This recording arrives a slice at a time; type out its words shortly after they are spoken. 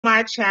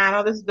My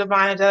channel. This is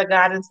Divine Angelic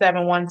Guidance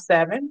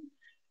 717.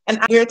 And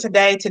I'm here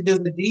today to do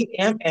the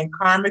DM and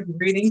karmic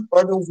reading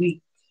for the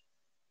week.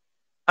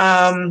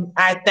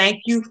 I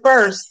thank you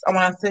first. I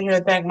want to sit here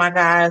and thank my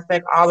guys,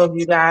 thank all of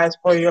you guys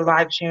for your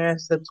like, share, and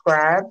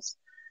subscribes.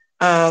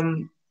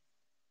 And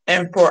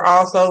for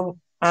also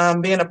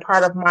being a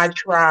part of my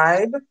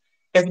tribe.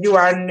 If you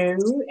are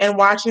new and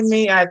watching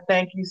me, I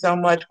thank you so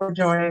much for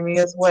joining me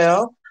as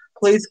well.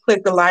 Please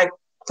click the like,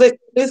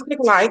 please click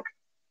like,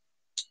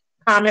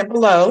 comment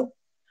below,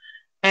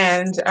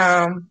 and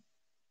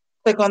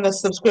click on the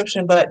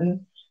subscription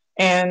button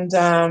and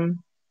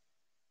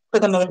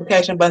click on the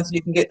notification button so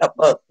you can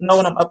know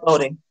when I'm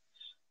uploading.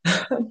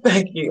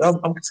 Thank you.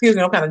 Excuse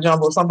me, I'm kind of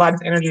jumbled.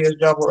 Somebody's energy is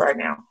jumbled right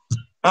now.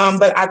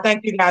 But I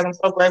thank you guys. I'm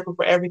so grateful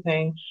for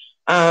everything.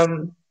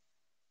 I'm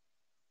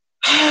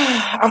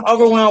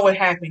overwhelmed with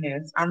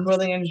happiness. I'm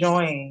really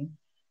enjoying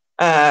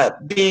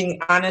being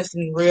honest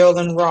and real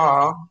and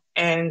raw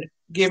and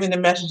giving the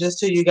messages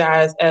to you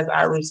guys as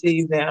I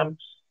receive them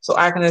so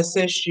I can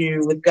assist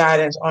you with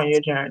guidance on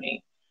your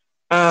journey.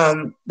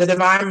 The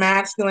divine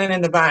masculine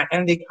and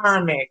the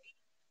karmic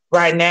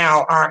right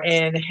now are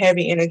in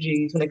heavy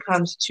energies when it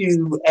comes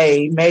to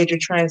a major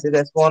transit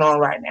that's going on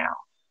right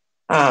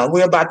now.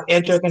 We're about to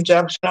enter a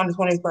conjunction on the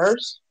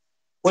 21st,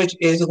 which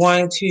is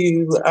going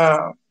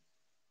to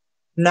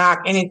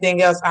knock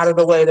anything else out of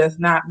the way that's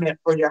not meant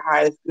for your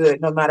highest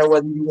good, no matter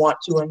whether you want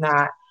to or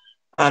not.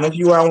 If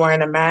you are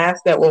wearing a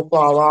mask, that will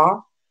fall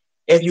off.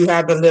 If you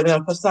have been living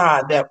a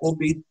facade, that will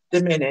be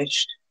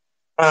diminished.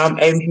 A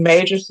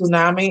major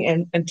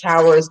tsunami and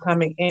tower is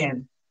coming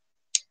in.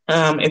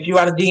 If you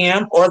are the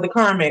DM or the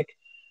karmic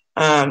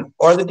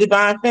or the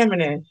divine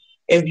feminine,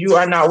 if you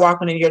are not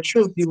walking in your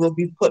truth, you will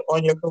be put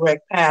on your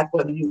correct path,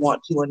 whether you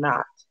want to or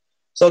not.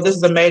 So this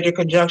is a major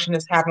conjunction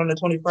that's happening on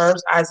the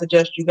 21st. I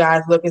suggest you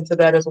guys look into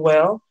that as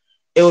well.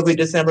 It will be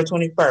December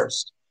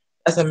 21st.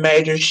 That's a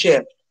major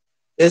shift.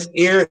 This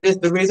year is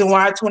the reason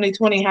why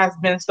 2020 has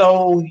been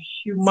so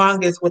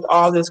humongous with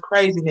all this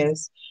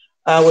craziness,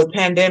 with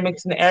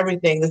pandemics and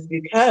everything, is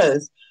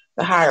because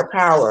the higher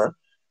power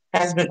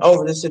has been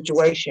over the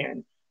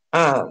situation.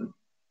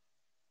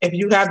 If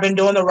you have been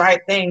doing the right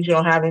things, you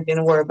don't have anything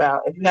to worry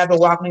about. If you have been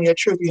walking in your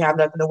truth, you have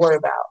nothing to worry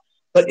about.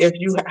 But if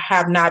you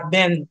have not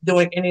been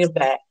doing any of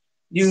that,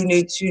 you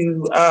need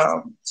to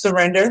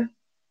surrender,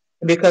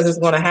 because it's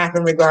going to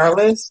happen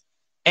regardless,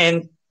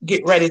 and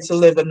get ready to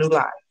live a new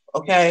life.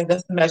 Okay,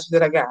 that's the message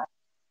that I got.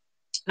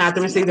 I have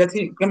to receive that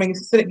to you.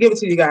 Give it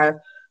to you guys.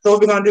 So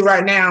what we're going to do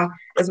right now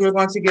is we're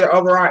going to get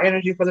overall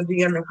energy for the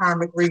DM and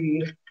karmic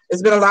read.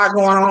 There's been a lot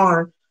going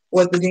on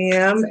with the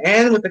DM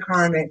and with the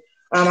karmic.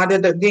 I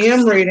did the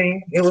DM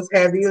reading. It was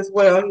heavy as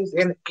well. He's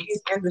in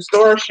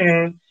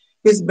distortion.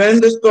 He's been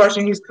in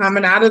distortion. He's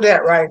coming out of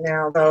that right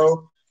now,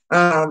 though.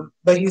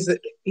 But he's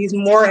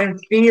more in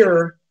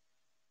fear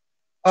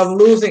of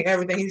losing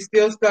everything. He's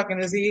still stuck in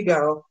his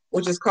ego,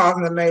 which is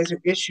causing a major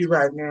issue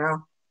right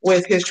now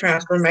with his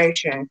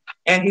transformation.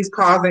 And he's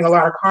causing a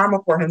lot of karma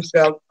for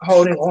himself,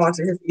 holding on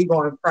to his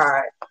ego and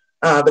pride.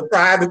 The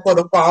pride before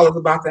the fall is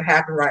about to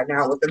happen right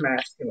now with the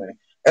masculine.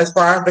 As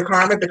far as the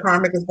karmic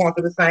is going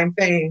through the same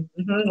thing.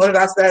 What did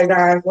I say,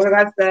 guys? What did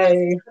I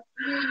say?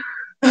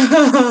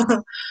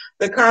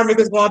 The karmic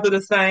is going through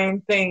the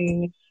same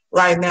thing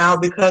right now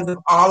because of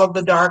all of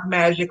the dark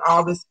magic,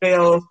 all the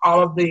spells,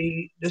 all of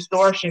the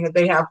distortion that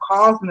they have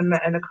caused in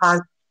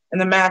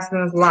the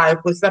masculine's life,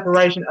 with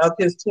separation of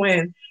his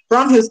twin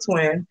from his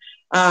twin,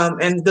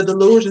 and the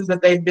delusions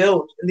that they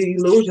built, the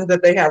illusions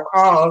that they have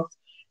caused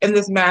in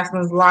this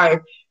masculine's life,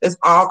 is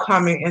all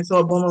coming into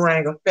a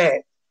boomerang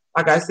effect.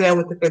 Like I said,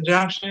 with the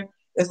conjunction,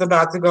 it's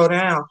about to go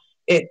down.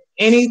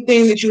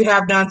 Anything that you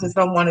have done to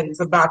someone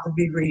is about to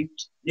be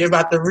reaped. You're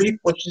about to reap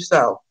what you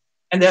sow,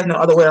 and there's no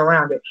other way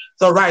around it.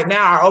 So right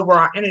now, our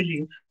overall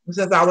energy,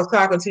 since I was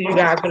talking to you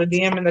guys for the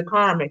DM and the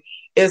karmic,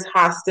 is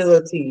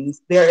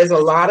hostilities. There is a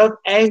lot of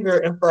anger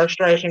and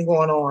frustration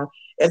going on.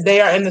 If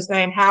they are in the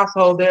same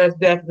household, there is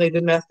definitely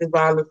domestic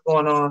violence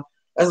going on.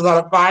 There's a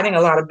lot of fighting,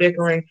 a lot of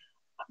bickering,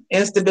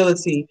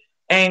 instability,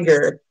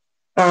 anger,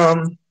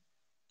 a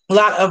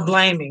lot of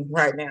blaming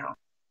right now.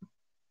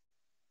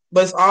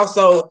 But it's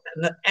also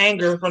the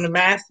anger from the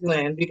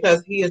masculine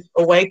because he is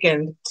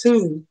awakened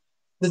to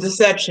the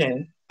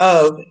deception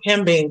of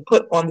him being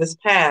put on this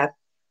path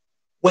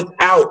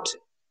without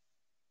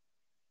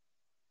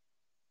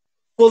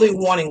fully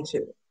wanting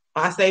to.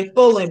 I say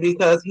fully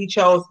because he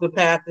chose the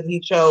path that he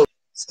chose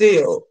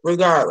still,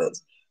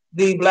 regardless.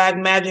 The black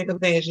magic of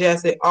things,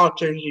 yes, it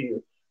alters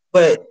you,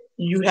 but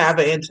you have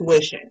an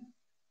intuition,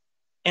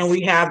 and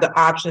we have the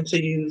option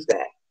to use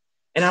that.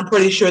 And I'm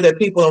pretty sure that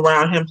people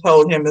around him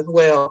told him as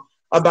well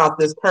about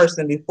this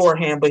person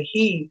beforehand, but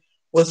he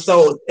was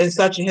so in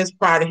such in his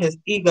pride and his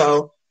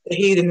ego that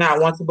he did not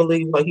want to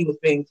believe what he was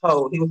being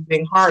told. He was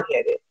being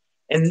hard-headed.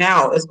 And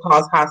now it's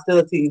caused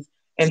hostilities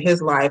in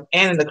his life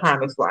and in the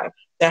karmic's life.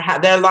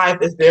 Their life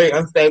is very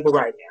unstable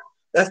right now.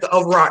 That's the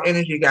overall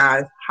energy,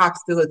 guys.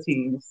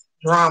 Hostilities,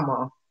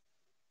 drama.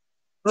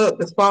 Look,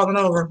 it's falling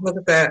over. Look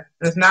at that.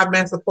 And it's not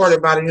been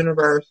supported by the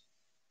universe.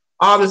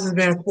 All this has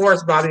been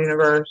forced by the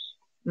universe.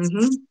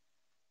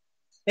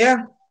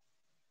 Yeah.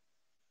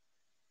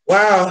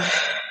 Wow.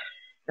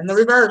 And the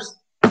reverse.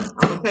 I'm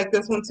going to take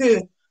this one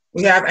too.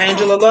 We have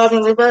Angel of Love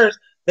in reverse.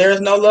 There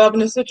is no love in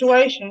the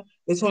situation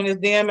between this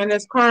DM and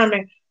this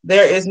karmic.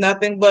 There is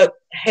nothing but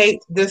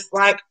hate,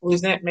 dislike,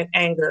 resentment,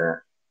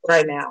 anger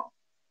right now.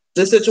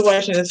 This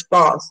situation is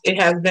false.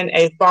 It has been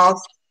a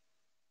false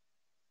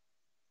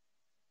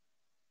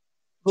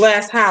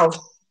glass house,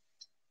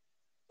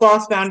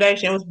 false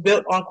foundation. It was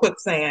built on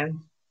quicksand.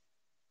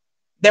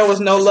 There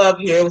was no love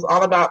here. It was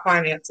all about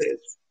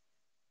finances.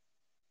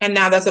 And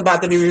now that's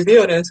about to be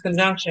revealed in its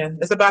conjunction.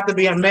 It's about to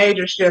be a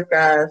major shift,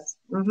 guys.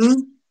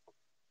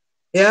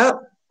 Yep.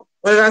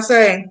 What did I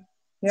say?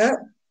 Yep.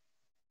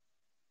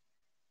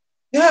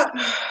 Yep.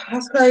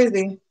 That's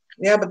crazy.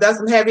 Yeah, but that's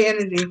some heavy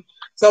energy.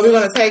 So we're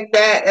going to take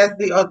that as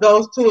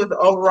those two as the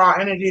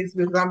overall energies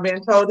because I'm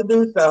being told to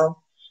do so.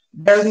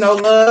 There's no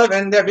love,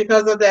 and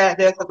because of that,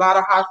 there's a lot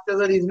of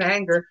hostilities and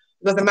anger.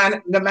 Because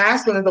the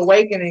masculine is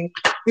awakening.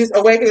 He's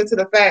awakening to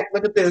the fact,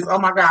 look at this, oh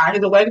my God,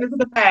 he's awakening to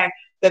the fact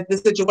that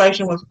this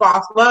situation was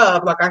false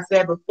love, like I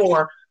said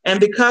before. And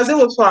because it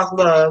was false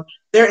love,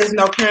 there is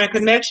no current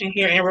connection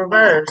here in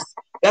reverse.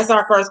 That's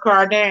our first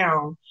card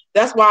down.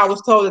 That's why I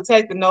was told to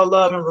take the no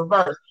love in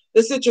reverse.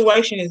 This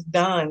situation is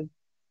done.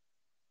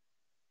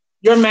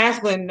 Your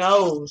masculine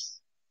knows.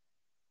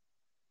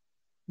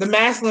 The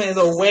masculine is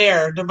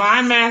aware.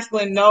 Divine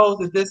masculine knows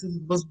that this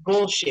was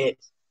bullshit.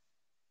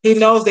 He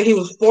knows that he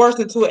was forced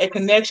into a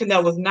connection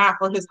that was not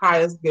for his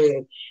highest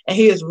good. And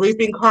he is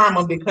reaping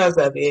karma because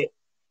of it,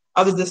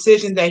 of the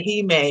decision that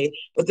he made.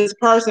 But this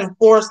person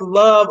forced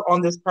love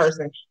on this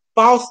person,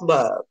 false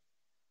love.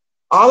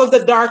 All of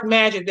the dark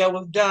magic that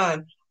was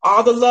done,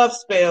 all the love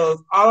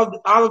spells,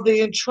 all of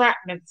the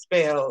entrapment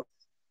spells,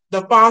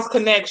 the false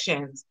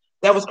connections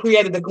that was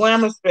created, the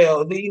glamour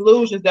spells, the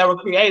illusions that were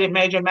created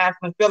made your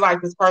masculine feel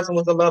like this person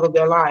was the love of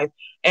their life.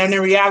 And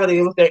in reality,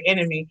 it was their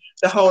enemy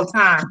the whole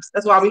time.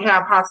 That's why we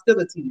have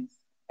hostilities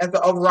as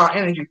the overall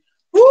energy.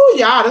 Woo,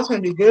 y'all, this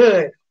going to be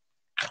good.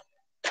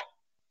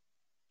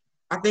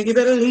 I think you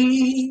better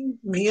leave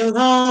me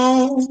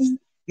alone.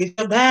 Get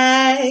your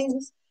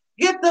bags.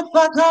 Get the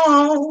fuck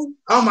home.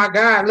 Oh my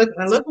God, look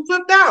who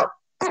flipped out.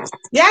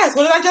 Yes,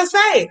 what did I just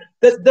say?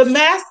 The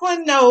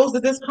masculine knows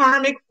that this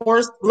karmic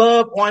forced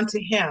love onto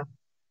him.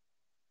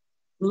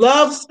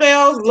 Love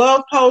spells,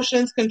 love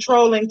potions,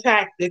 controlling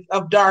tactics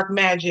of dark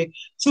magic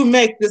to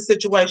make this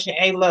situation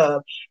a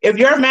love. If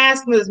your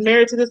masculine is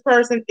married to this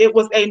person, it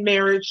was a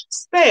marriage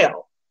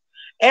spell.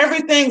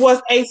 Everything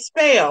was a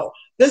spell.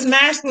 This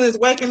masculine is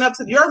waking up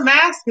to your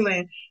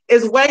masculine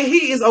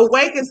he is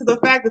awakened to the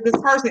fact that this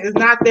person is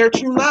not their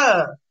true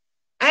love.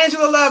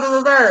 Angel of Love in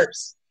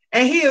reverse.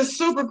 And he is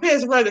super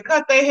pissed, ready to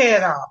cut their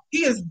head off.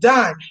 He is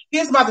done. He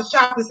is about to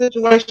chop the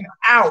situation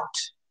out.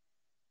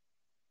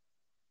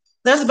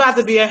 That's about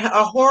to be a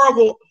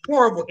horrible,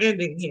 horrible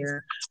ending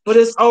here. But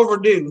it's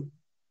overdue.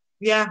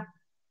 Yeah.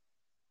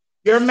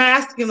 Your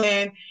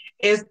masculine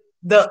is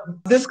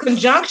this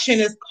conjunction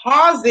is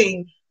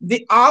causing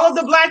all of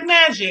the black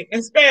magic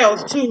and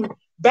spells to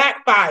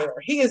backfire.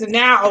 He is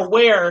now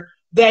aware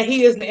that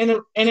he is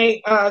in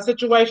a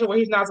situation where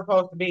he's not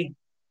supposed to be.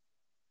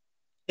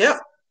 Yep.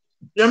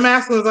 Your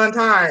masculine is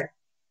untied.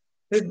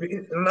 His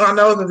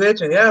nose is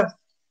itching, yes.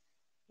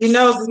 He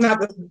knows it's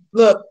not the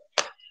look.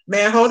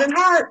 Man holding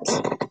heart.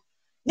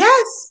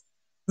 Yes.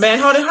 Man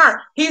holding heart.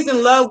 He's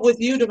in love with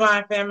you,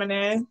 Divine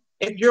Feminine.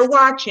 If you're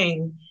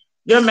watching,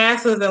 your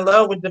masculine is in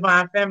love with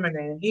Divine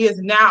Feminine. He is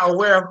now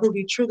aware of who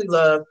he truly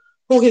loves,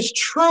 who his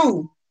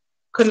true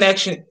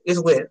connection is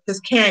with. His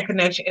caring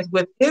connection is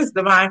with his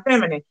Divine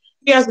Feminine.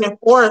 He has been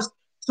forced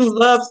to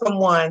love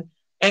someone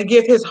and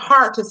give his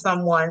heart to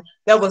someone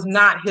that was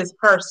not his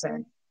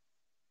person.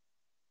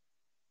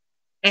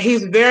 And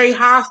he's very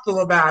hostile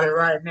about it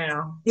right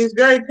now. He's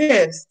very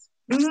pissed.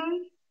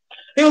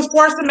 He was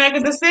forced to make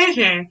a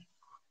decision.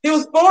 He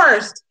was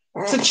forced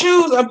to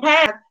choose a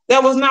path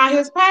that was not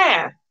his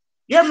path.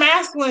 Your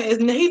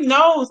masculine he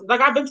knows,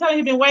 like I've been telling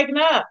you, he's been waking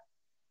up.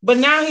 But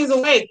now he's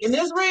awake. In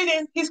this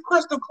reading, he's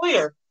crystal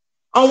clear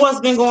on what's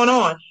been going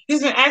on.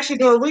 He's been actually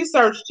doing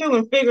research too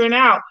and figuring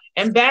out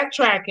and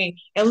backtracking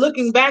and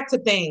looking back to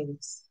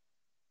things.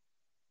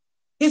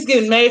 He's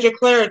getting major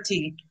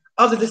clarity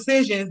of the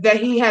decisions that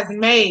he has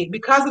made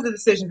because of the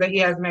decisions that he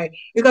has made,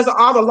 because of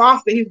all the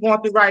loss that he's going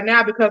through right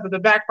now because of the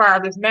backfire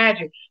of this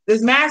magic.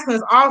 This masculine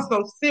is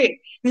also sick.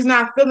 He's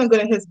not feeling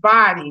good in his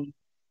body.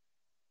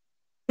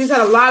 He's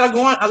had a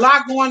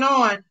lot going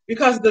on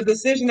because of the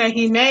decision that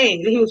he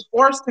made, that he was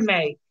forced to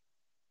make.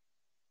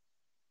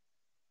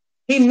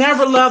 He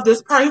never loved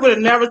this person. He would have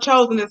never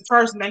chosen this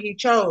person that he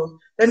chose.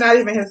 They're not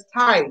even his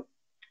type.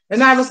 They're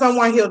not even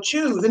someone he'll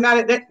choose. They're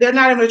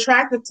not even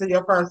attracted to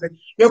your person.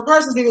 Your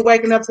person's even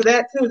waking up to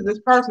that too. This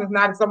person is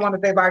not someone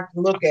that they like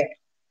to look at.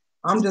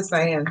 I'm just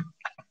saying.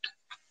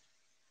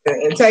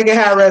 And take it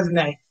how it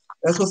resonates.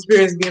 That's what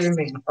Spirit's giving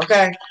me.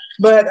 Okay.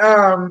 But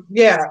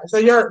yeah.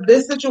 So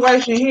this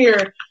situation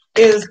here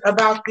is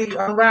about the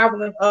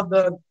unraveling of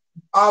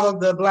all of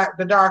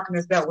the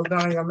darkness that was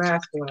on your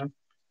masculine.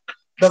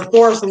 The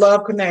forced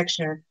love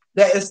connection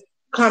that is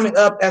coming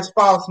up as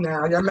false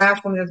now. Your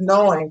masculine is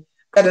knowing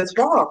that it's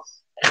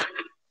false.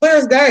 Clear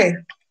as day.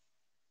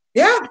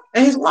 Yeah,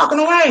 and he's walking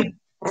away.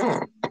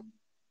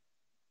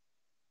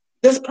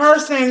 This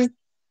person,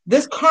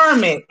 this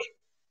karmic,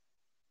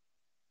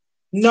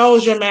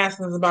 knows your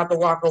masculine is about to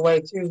walk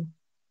away too.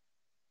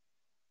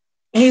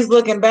 And he's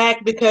looking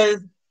back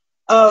because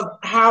of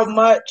how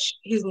much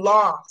he's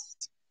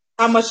lost,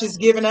 how much he's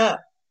given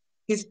up.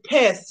 He's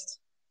pissed.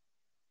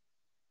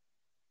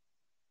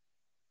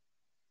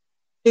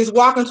 He's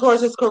walking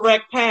towards his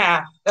correct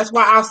path. That's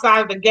why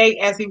outside of the gate,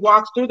 as he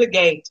walks through the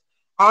gate,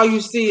 all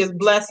you see is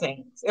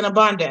blessings in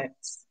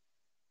abundance.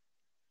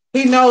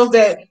 He knows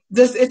that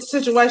this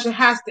situation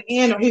has to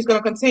end or he's going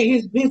to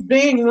continue. He's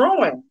being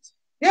ruined.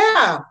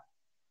 Yeah.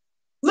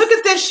 Look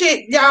at this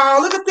shit,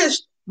 y'all. Look at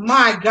this.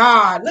 My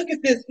God. Look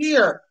at this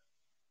here.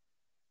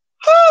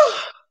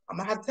 I'm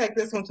going to have to take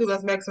this one too.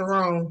 Let's make some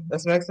room.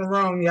 Let's make some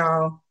room,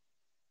 y'all.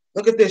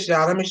 Look at this,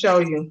 y'all. Let me show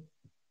you.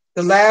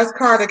 The last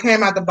card that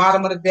came out the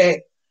bottom of the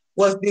deck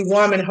was the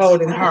woman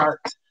holding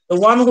heart. The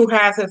woman who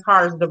has his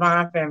heart is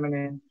divine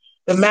feminine.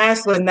 The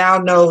masculine now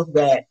knows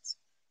that.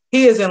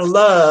 He is in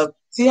love.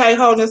 See how he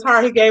holding his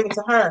heart? He gave it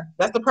to her.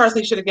 That's the person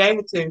he should have gave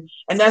it to.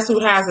 And that's who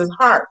has his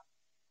heart.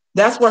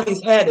 That's where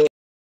he's headed.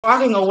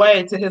 Walking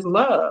away to his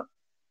love.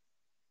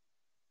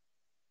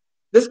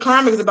 This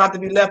karmic is about to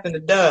be left in the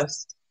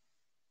dust.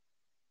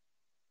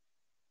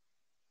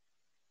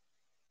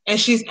 And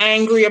she's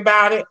angry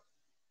about it.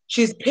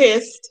 She's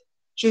pissed.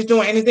 She's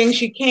doing anything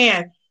she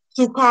can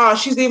to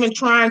cause. She's even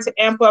trying to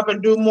amp up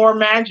and do more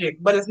magic,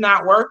 but it's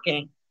not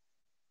working.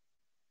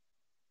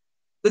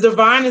 The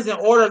divine is in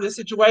order of the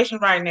situation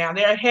right now.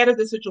 They're ahead of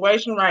the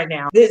situation right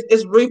now. This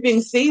is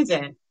reaping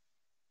season.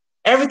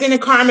 Everything the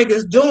karmic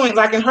is doing,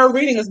 like in her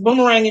reading, is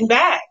boomeranging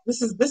back.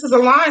 This is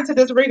aligned to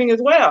this reading as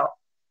well.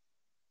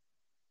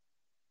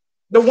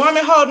 The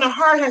woman holding her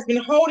heart has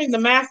been holding the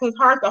masculine's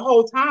heart the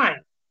whole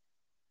time.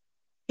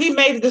 He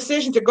made a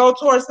decision to go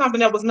towards something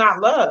that was not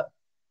love.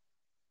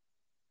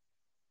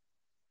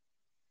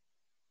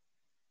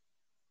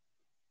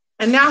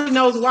 And now he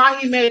knows why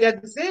he made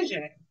that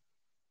decision.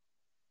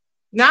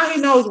 Now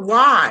he knows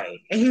why.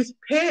 And he's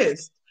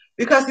pissed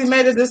because he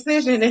made a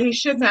decision that he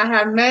should not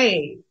have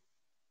made.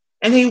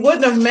 And he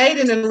wouldn't have made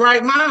it in the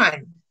right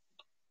mind.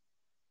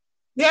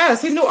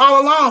 Yes, he knew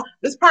all along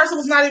this person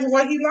was not even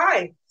what he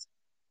liked.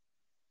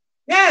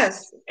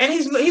 Yes, and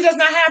he does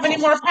not have any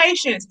more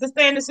patience to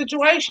stay in the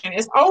situation.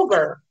 It's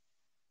over.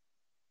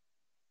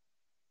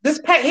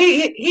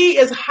 He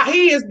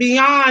is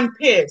beyond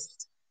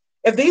pissed.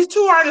 If these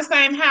two are in the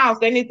same house,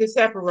 they need to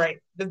separate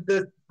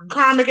the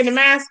karmic and the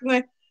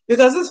masculine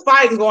because there's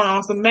fighting going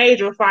on, some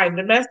major fighting.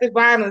 Domestic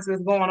violence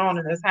is going on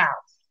in this house.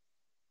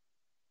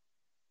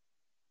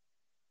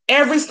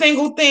 Every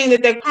single thing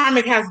that the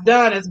karmic has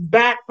done is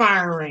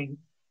backfiring.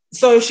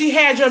 So if she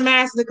had your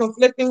masculine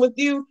conflicting with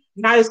you,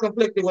 now he's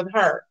conflicted with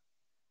her.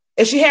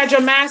 If she had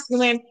your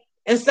masculine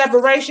in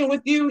separation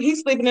with you,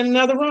 he's sleeping in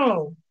another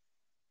room.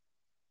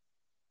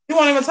 You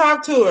won't even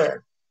talk to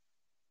her.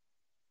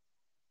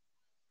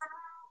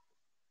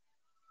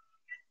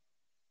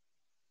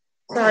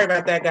 Sorry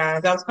about that,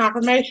 guys. That was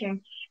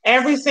confirmation.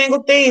 Every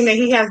single thing that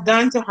he has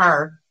done to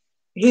her,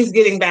 he's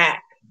getting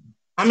back.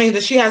 I mean,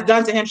 that she has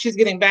done to him, she's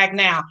getting back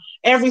now.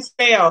 Every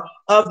spell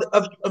of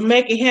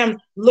making him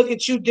look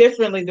at you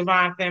differently,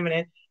 divine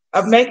feminine,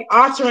 of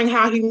altering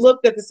how he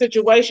looked at the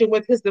situation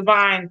with his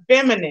divine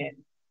feminine.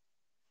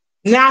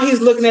 Now he's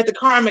looking at the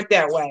karmic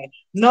that way.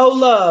 No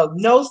love,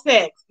 no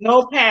sex,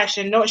 no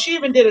passion. No. She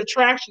even did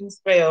attraction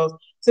spells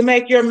to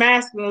make your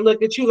masculine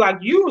look at you like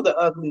you were the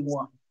ugly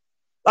one.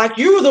 Like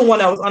you were the one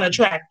that was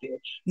unattractive.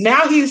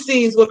 Now he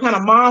sees what kind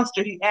of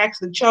monster he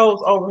actually chose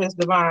over his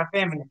divine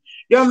feminine.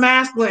 Your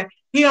masculine,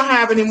 he don't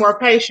have any more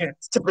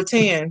patience to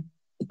pretend.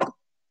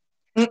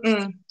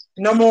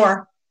 No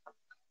more.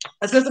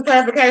 It's just a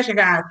clarification,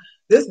 guys.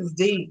 This is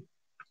deep.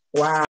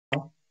 Wow.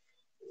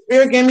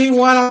 Spirit, give me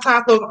one on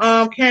top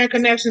of carrying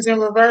connections in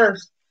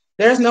reverse.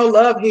 There's no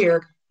love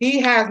here. He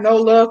has no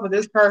love for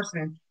this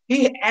person.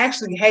 He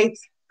actually hates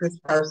this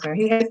person.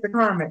 He hates the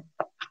karmic.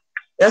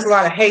 There's a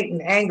lot of hate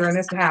and anger in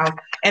this house.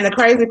 And the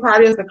crazy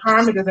part is the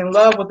karmic is in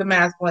love with the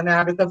masculine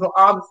now because of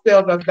all the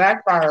spells that's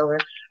backfiring.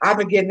 I've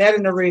been getting that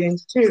in the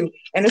readings too.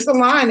 And it's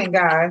aligning,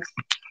 guys.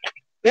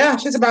 Yeah,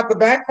 she's about to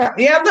backfire.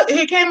 Yeah, look,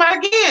 he came out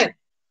again.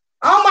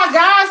 Oh my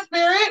God,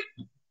 Spirit.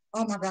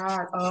 Oh my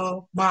God.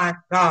 Oh my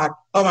God.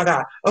 Oh my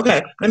God.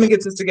 Okay, let me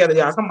get this together,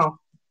 y'all. Come on.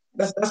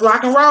 Let's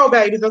rock and roll,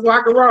 babies. Let's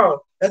rock and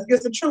roll. Let's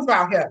get some truth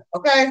out here.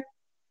 Okay?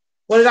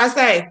 What did I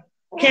say?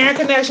 Carrying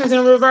connections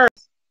in reverse.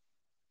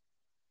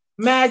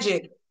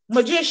 Magic,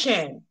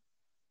 magician.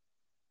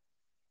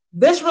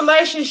 This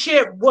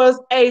relationship was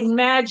a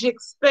magic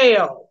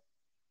spell.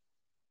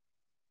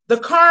 The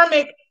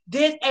karmic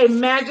did a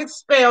magic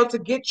spell to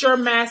get your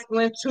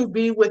masculine to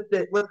be with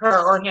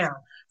her or him.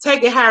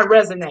 Take it how it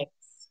resonates.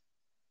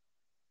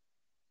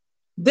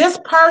 This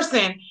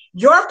person,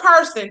 your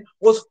person,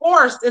 was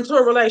forced into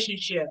a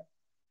relationship.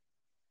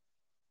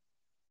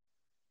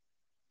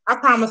 I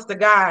promise to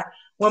God,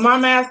 when my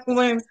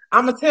masculine,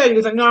 I'm gonna tell you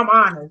because I know I'm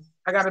honest.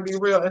 I gotta be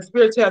real, and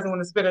spirit tells me when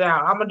to spit it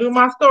out. I'm gonna do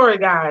my story,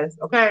 guys.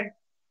 Okay,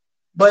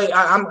 but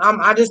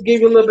I just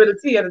give you a little bit of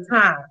tea at a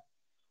time.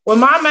 When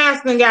my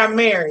masculine got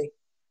married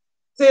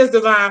to his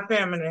divine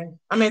feminine,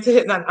 I mean to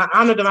his,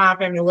 I'm the divine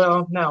feminine.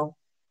 Well, no,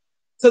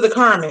 to the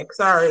karmic.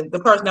 Sorry, the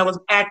person that was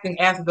acting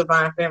as the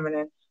divine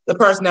feminine, the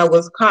person that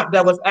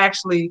was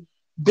actually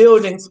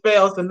building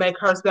spells to make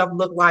herself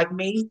look like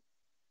me.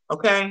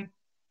 Okay,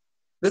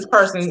 this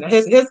person,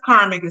 his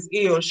karmic is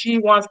ill. She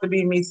wants to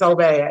be me so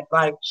bad.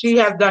 Like she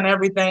has done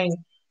everything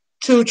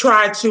to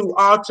try to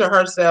alter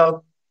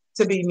herself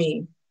to be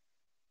me.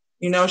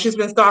 You know, she's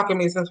been stalking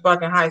me since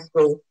fucking high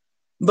school.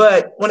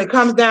 But when it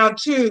comes down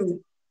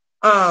to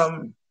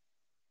um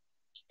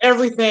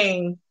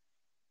everything,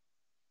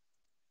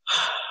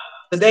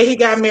 the day he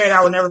got married,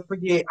 I will never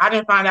forget. I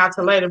didn't find out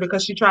till later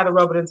because she tried to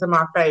rub it into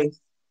my face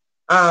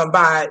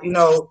by,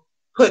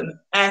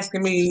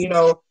 asking me,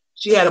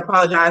 she had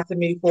apologized to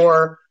me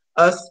for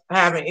us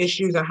having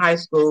issues in high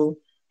school.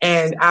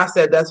 And I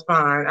said, that's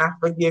fine. I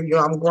forgive you.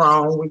 I'm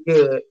grown. We're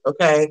good.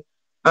 Okay.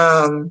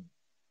 Um,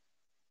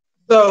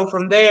 so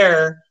from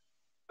there,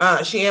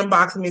 she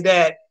inboxed me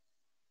that,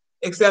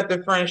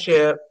 accepted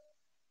friendship.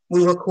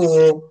 We were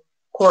cool,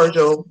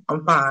 cordial.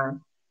 I'm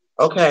fine.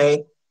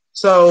 Okay.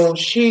 So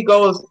she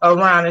goes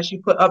around and she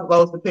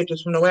uploads the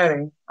pictures from the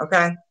wedding.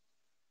 Okay.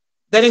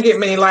 They didn't get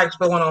many likes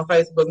for one on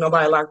Facebook.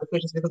 Nobody liked the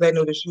pictures because they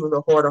knew that she was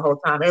a whore the whole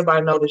time.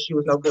 Everybody knew that she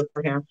was no good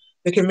for him.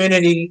 The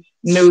community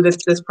knew that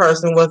this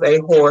person was a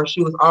whore.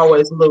 She was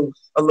always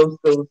loose, a loose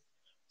goose.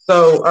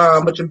 So,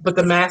 but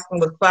the masculine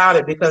was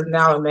clouded because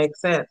now it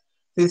makes sense.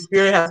 See,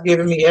 spirit has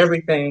given me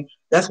everything.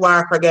 That's why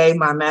I forgave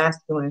my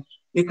masculine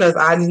because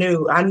I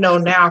know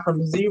now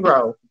from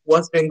zero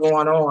what's been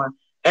going on.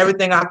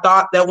 Everything I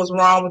thought that was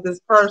wrong with this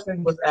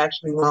person was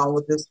actually wrong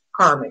with this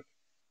karmic.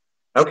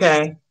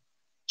 Okay.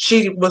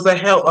 She was a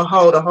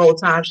hoe the whole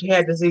time. She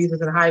had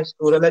diseases in high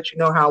school to let you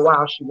know how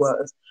wild she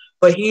was.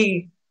 But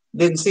he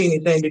didn't see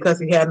anything because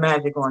he had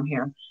magic on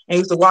him. And he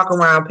used to walk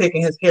around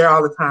picking his hair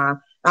all the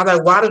time. I was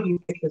like, why did he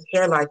pick his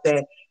hair like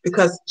that?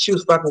 Because she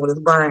was fucking with his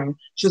brain.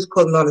 She was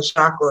pulling on the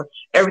chakra.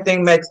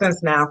 Everything makes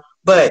sense now.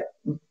 But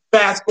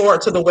fast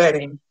forward to the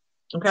wedding.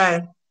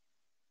 Okay.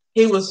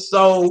 He was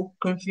so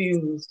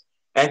confused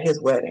at his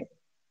wedding.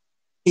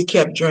 He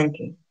kept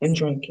drinking and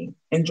drinking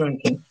and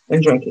drinking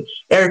and drinking.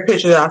 Every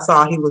picture that I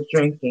saw, he was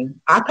drinking.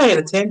 I paid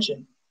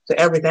attention to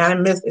everything. I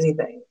didn't miss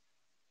anything.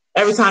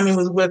 Every time he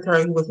was with her,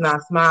 he was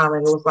not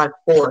smiling. It was like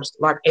forced,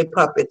 like a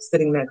puppet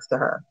sitting next to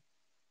her.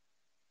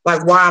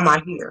 Like, why am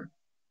I here?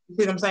 You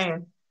see what I'm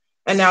saying?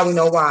 And now we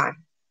know why.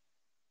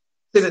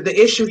 So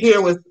the issue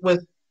here with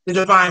the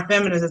divine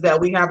feminines is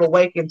that we have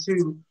awakened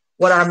to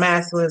what our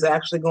masculine is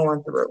actually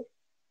going through.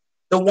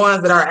 The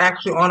ones that are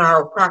actually on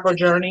our proper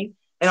journey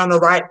and on the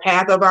right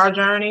path of our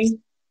journey,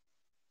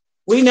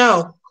 we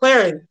know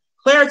clarity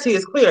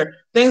is clear.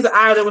 Things that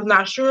I was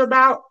not sure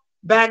about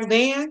back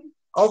then,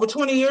 over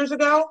 20 years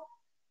ago,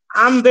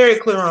 I'm very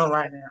clear on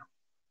right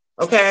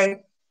now. Okay.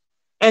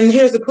 And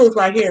here's the proof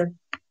right here.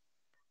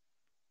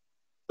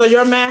 So if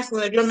your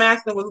masculine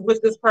was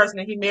with this person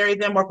and he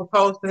married them or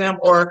proposed to them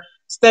or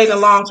stayed in a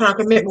long-term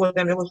commitment with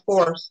them, it was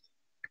forced.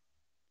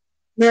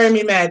 Marry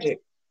me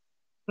magic.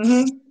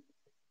 Mm-hmm.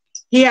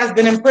 He has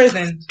been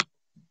imprisoned.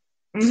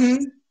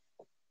 Mm-hmm.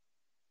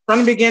 From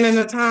the beginning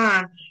of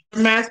time,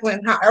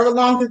 masculine, however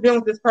long he's been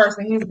with this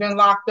person, he's been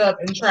locked up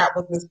and trapped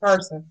with this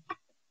person.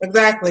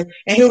 Exactly.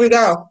 And here we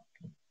go.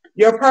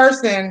 Your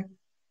person,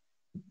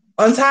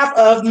 on top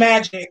of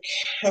magic,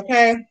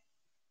 okay?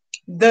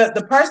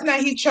 The person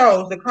that he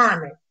chose, the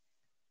karmic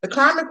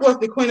was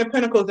the Queen of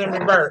Pentacles in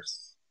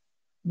reverse.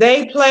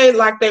 They played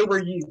like they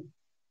were you.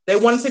 They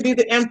wanted to be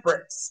the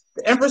Empress.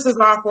 The Empress is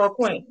all four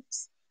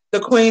queens. The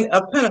Queen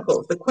of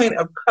Pentacles, the Queen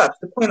of Cups,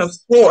 the Queen of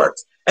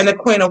Swords, and the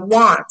Queen of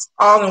Wands,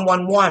 all in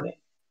one woman.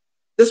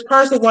 This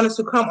person wanted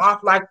to come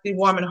off like the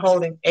woman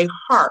holding a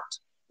heart,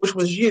 which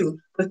was you.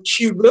 But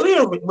she really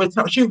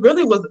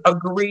was a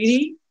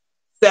greedy,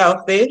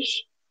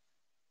 selfish,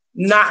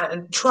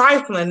 not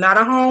trifling, not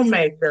a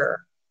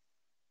homemaker,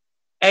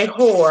 a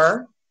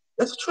whore.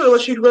 That's truly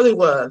what she really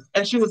was.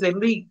 And she was a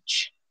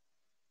leech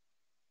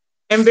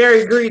and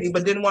very greedy,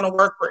 but didn't want to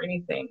work for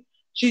anything.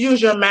 She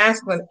used your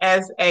masculine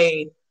as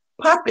a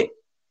puppet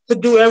to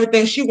do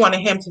everything she wanted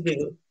him to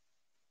do.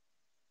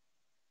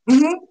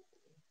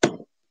 Mm-hmm.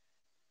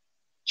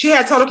 She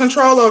had total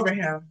control over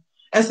him.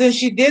 And since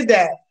she did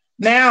that,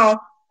 now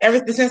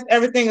since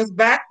everything is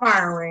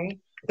backfiring,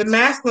 the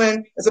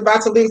masculine is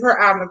about to leave her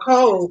out in the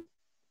cold.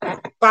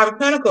 Five of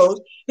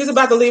Pentacles, he's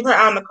about to leave her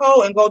out in the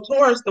cold and go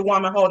towards the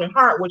woman holding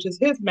heart, which is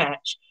his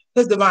match,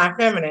 his divine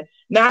feminine.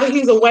 Now that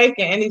he's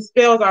awakened and these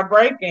spells are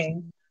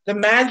breaking, the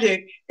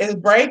magic is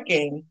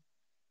breaking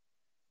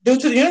due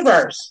to the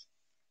universe.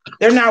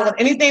 They're not with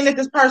anything that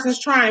this person's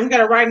trying. We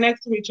got it right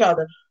next to each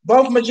other.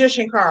 Both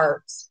magician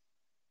cards.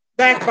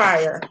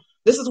 Backfire.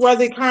 This is where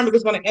the karmic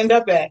is going to end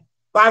up at.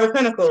 Five of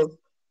Pentacles.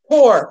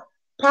 Poor.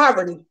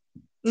 Poverty.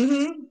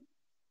 Mm-hmm.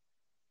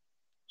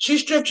 She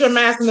stripped your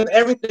masculine of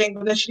everything,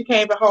 but then she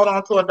can't even hold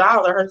on to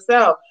 $1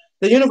 herself.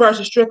 The universe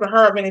is stripping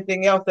her of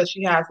anything else that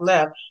she has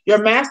left.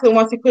 Your masculine,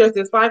 once he clears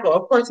this cycle,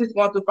 of course he's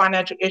going through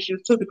financial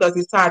issues too because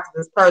he's tied to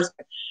this person.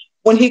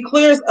 When he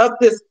clears up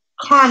this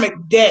karmic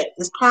debt,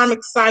 this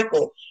karmic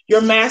cycle,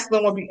 your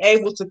masculine will be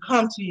able to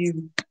come to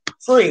you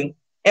free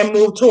and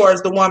move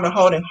towards the woman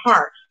holding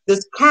heart.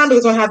 This karmic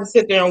is going to have to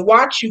sit there and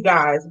watch you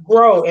guys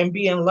grow and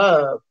be in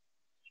love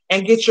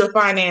and get your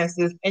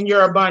finances and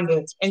your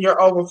abundance and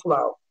your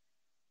overflow.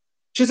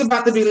 She's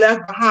about to be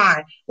left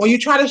behind. When you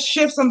try to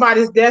shift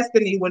somebody's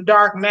destiny with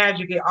dark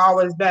magic, it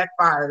always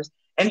backfires.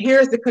 And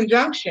here's the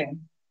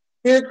conjunction.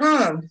 Here it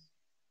comes.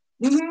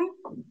 Here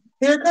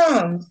it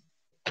comes.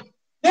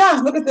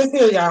 Yeah, look at this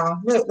here,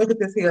 y'all. Look at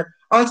this here.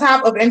 On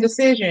top of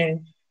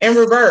indecision, in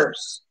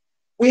reverse,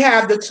 we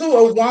have the Two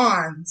of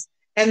Wands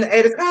and the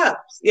Eight of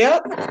Cups.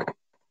 Yep.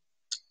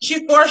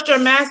 She forced your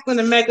masculine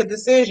to make a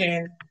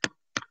decision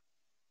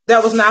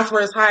that was not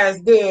for his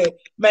highest good,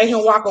 made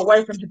him walk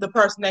away from the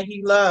person that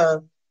he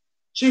loved.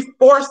 She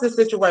forced the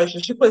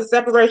situation. She put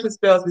separation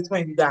spells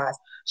between you guys.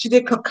 She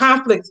did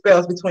conflict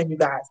spells between you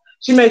guys.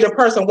 She made your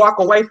person walk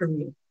away from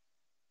you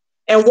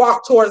and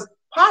walk towards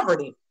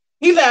poverty.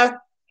 He left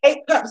 8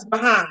 cups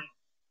behind.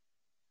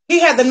 He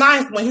had the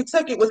 9th one. He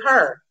took it with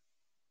her.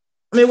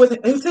 He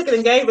took it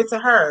and gave it to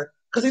her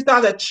because he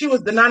thought that she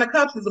was the 9 of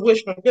cups is a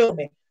wish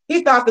fulfillment.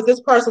 He thought that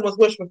this person was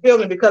wish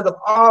fulfillment because of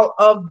all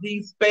of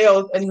these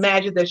spells and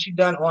magic that she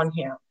done on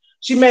him.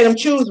 She made him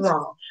choose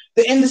wrong.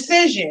 The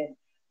indecision.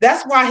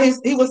 That's why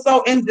he was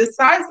so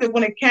indecisive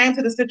when it came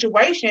to the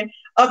situation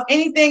of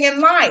anything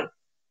in life.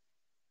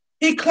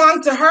 He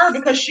clung to her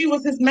because she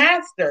was his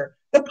master,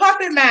 the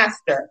puppet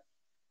master.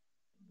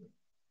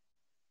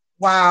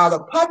 Wow, the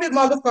puppet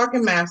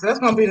motherfucking master. That's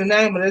going to be the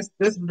name of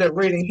this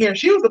reading here.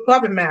 She was the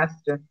puppet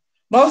master.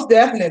 Most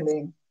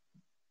definitely.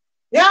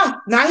 Yeah,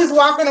 now he's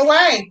walking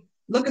away.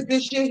 Look at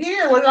this shit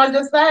here. What did I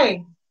just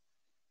say?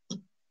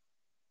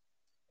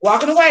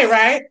 Walking away,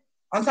 right?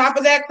 On top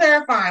of that,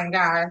 clarifying,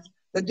 guys.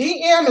 The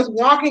DM is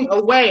walking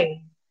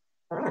away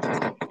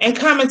and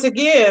coming to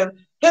give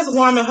his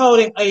woman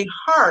holding a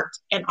heart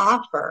and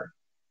offer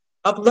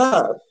of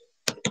love.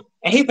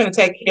 And he's going to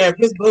take care of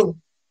his boo.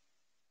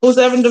 Who's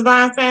having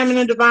divine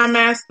feminine, divine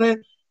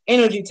masculine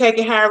energy, take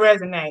it how it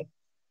resonates.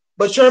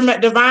 But your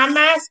divine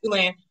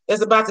masculine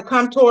is about to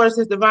come towards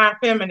his divine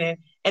feminine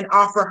and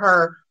offer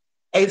her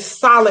a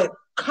solid,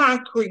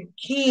 concrete,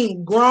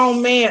 king,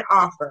 grown man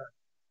offer.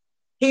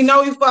 He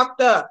know he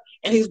fucked up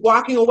and he's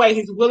walking away.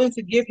 He's willing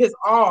to give his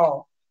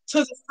all to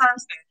this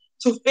person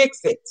to fix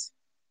it.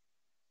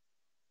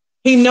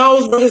 He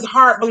knows where his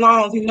heart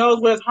belongs. He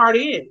knows where his heart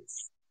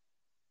is.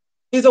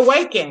 He's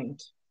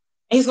awakened.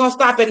 And he's going to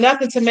stop at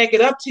nothing to make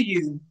it up to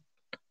you.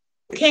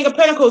 The King of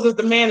Pentacles is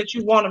the man that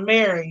you want to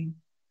marry.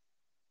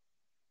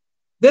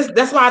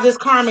 That's why this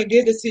karmic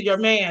did this to your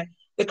man.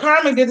 The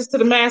karmic did this to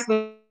the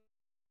masculine,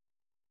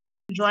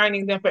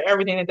 draining them for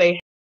everything that they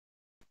have.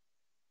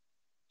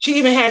 She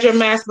even had your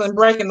masculine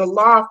breaking the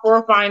law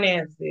for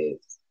finances.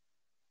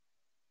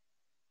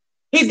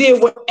 He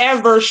did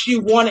whatever she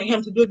wanted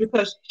him to do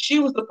because she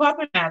was the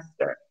puppet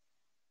master.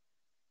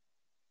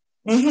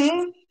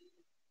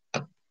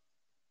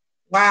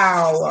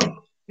 Wow.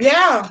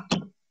 Yeah.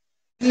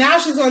 Now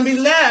she's going to be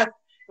left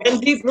in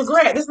deep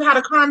regret. This is how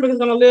the karmic is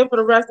going to live for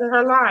the rest of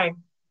her life.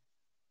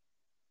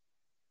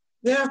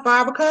 Yeah,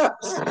 5 of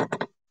Cups.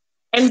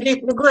 And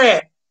deep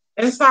regret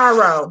and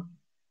sorrow.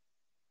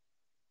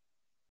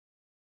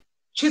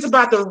 She's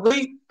about to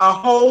reap a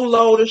whole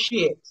load of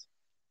shit.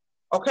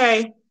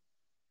 Okay?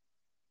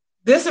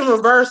 This in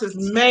reverse is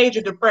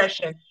major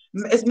depression.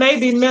 It's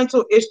maybe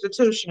mental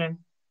institution.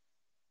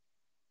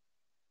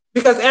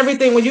 Because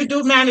everything, when you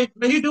do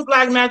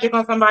black magic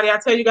on somebody, I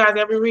tell you guys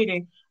every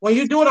reading, when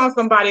you do it on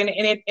somebody and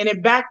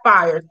it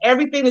backfires,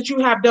 everything that you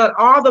have done,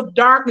 all the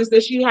darkness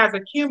that she has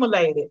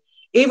accumulated,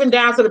 even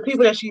down to the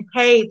people that she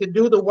paid to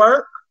do the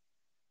work,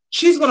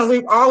 she's going to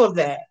reap all of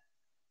that.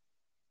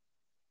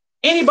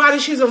 Anybody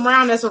she's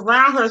around that's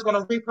around her is going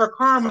to reap her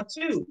karma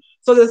too.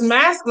 So this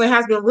masculine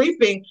has been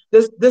reaping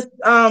this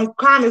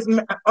karmic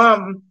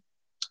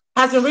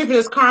has been reaping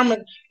this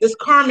karmic.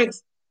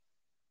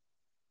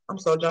 I'm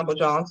so jumbled,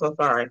 y'all. I'm so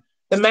sorry.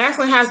 The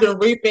masculine has been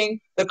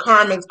reaping the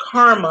karmic's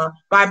karma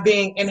by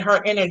being in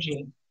her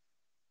energy.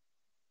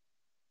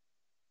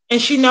 And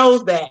she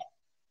knows that.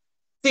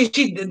 See,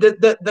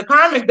 the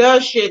karmic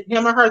does shit,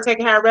 him or her, take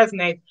it how it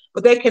resonates,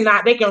 but they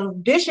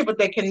can dish it, but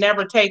they can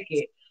never take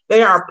it.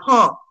 They are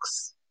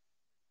punks.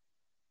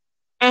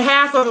 And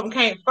half of them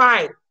can't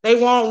fight. They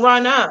won't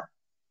run up.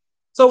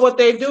 So what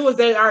they do is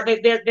they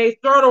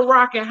throw the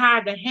rock and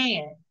hide the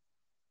hand.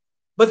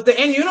 But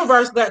the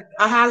in-universe that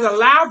has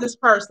allowed this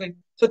person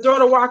to throw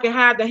the rock and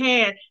hide the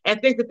hand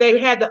and think that they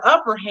had the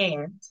upper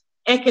hand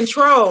and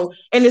control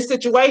in this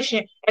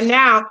situation. And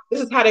now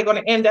this is how they're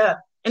going to end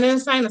up in an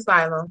insane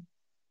asylum.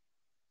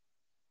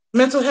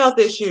 Mental health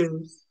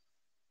issues.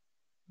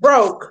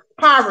 Broke.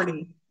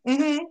 Poverty.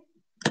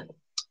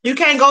 You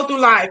can't go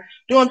through life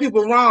doing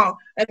people wrong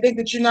and think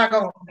that you're not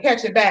going to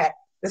catch it back.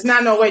 There's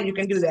not no way you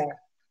can do that.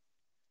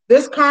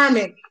 This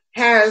karmic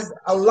has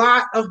a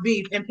lot of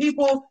beef, and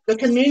people, the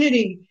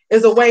community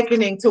is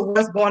awakening to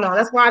what's going on.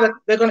 That's why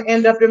they're going to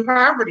end up in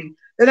poverty.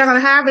 They're not going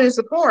to have any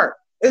support.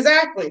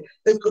 Exactly.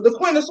 The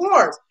Queen of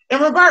Swords in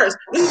reverse.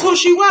 This is who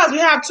she was. We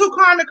have two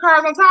karmic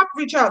cards on top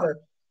of each other.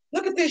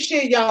 Look at this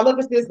shit, y'all. Look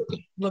at this.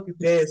 Look at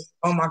this.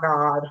 Oh my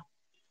God.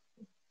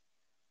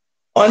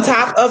 On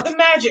top of the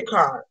magic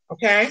card,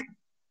 okay,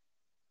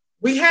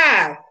 we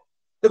have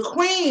the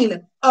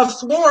Queen of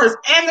Swords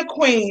and the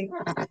Queen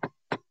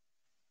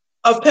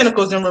of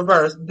Pentacles in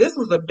reverse. This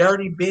was a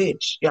dirty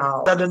bitch,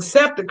 y'all. A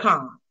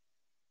Decepticon.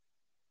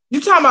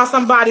 You talking about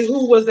somebody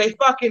who was a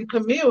fucking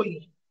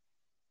chameleon,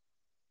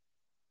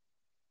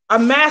 a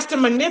master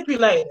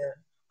manipulator,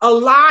 a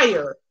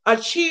liar, a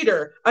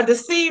cheater, a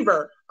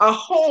deceiver, a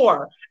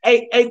whore,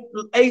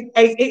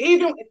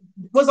 even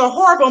was a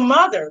horrible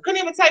mother.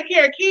 Couldn't even take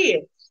care of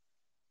kids.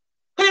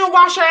 Couldn't even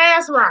wash her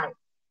ass right.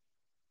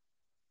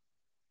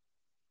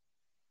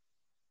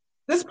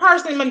 This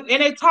person, and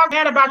they talk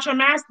bad about your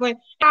masculine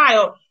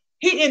child,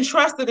 he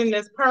entrusted in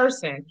this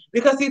person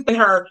because he's been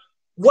her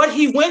what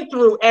he went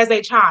through as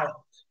a child,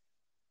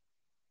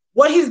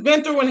 what he's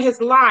been through in his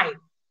life.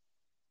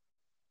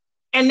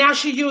 And now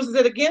she uses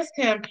it against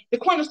him. The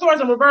Queen of Swords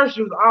in reverse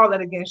uses all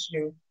that against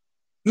you.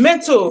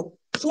 Mental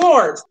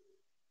swords.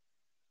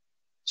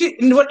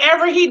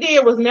 Whatever he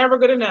did was never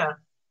good enough.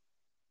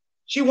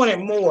 She wanted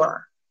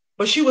more,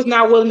 but she was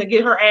not willing to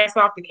get her ass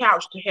off the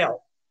couch to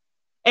help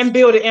and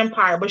build an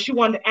empire, but she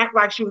wanted to act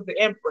like she was the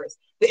empress.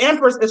 The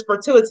empress is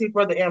fertility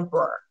for the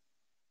emperor.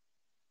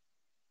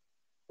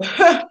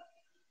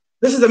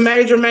 This is a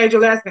major, major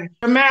lesson.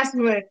 The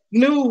masculine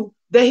knew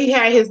that he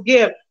had his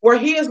gift. Where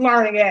he is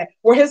learning at,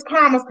 where his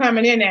karma's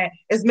coming in at,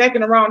 is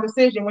making the wrong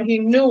decision when he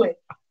knew it.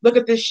 Look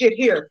at this shit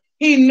here.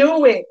 He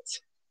knew it.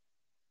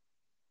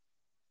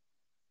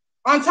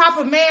 On top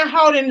of man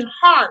holding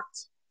heart.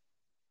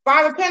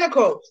 5 of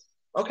Pentacles.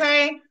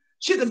 Okay?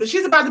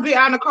 She's about to be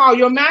out in the cold.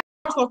 Your man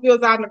also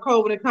feels out in the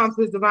cold when it comes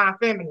to his divine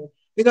feminine,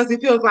 because he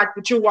feels like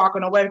that you're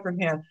walking away from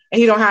him and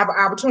he don't have an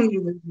opportunity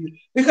with you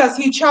because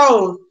he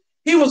chose.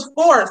 He was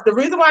forced. The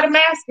reason why the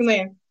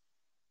masculine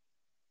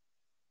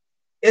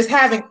is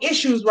having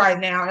issues right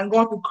now and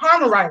going through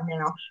karma right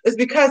now is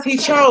because he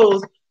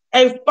chose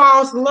a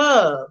false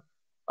love.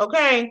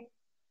 Okay?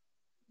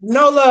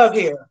 No love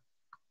here.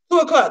 2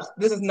 of Cups.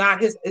 This is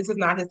not his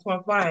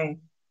twin flame.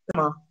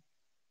 Come on.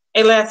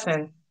 A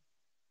lesson.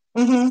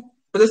 But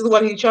this is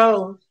what he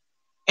chose.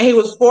 And he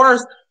was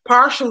forced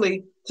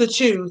partially to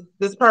choose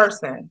this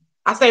person.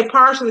 I say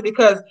partially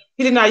because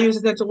he did not use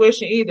his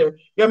intuition either.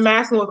 Your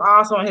masculine was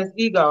also on his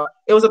ego.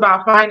 It was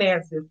about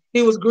finances.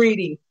 He was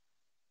greedy.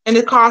 And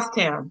it cost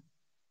him.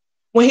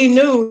 When he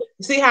knew,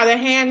 see how their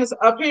hand is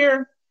up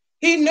here?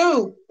 He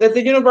knew that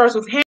the universe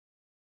was handing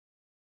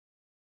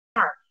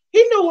heart.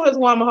 He knew who his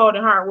woman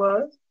holding heart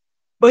was.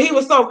 But he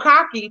was so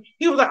cocky,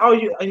 he was like, oh,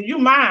 you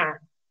mine.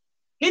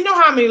 He knew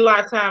how many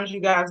lifetimes you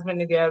guys been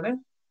together.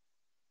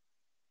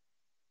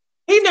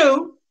 He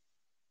knew.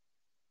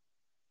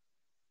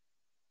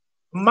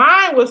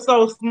 Mine was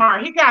so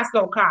smart. He got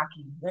so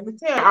cocky. Let me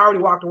tell you, I already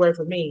walked away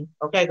from me,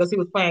 okay, because he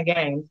was playing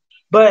games.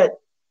 But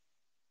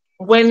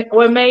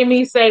what made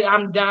me say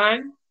I'm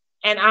done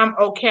and I'm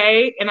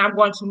okay and I'm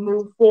going to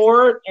move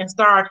forward and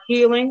start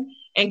healing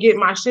and get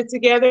my shit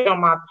together on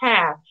my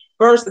path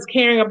versus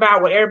caring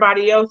about what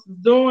everybody else is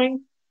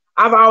doing.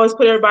 I've always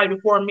put everybody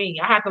before me.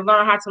 I had to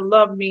learn how to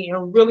love me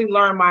and really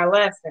learn my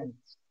lessons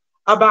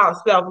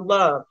about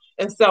self-love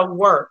and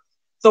self-worth.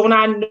 So when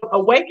I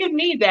awakened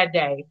me that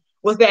day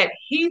was that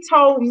he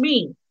told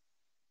me,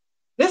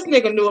 this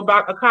nigga knew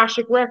about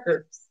Akashic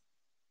Records.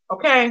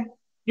 Okay?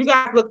 You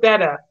guys look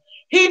that up.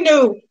 He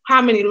knew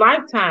how many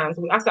lifetimes.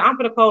 I said, I'm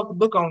going to close the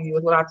book on you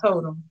is what I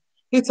told him.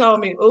 He told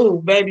me,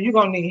 ooh, baby, you're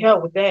going to need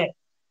help with that.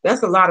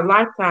 That's a lot of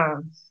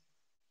lifetimes.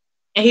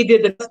 And he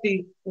did the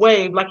dusty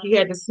wave like he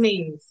had to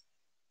sneeze.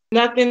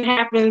 Nothing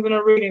happens in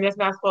a reading that's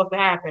not supposed to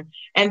happen.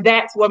 And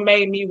that's what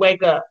made me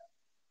wake up.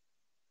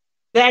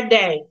 That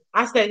day,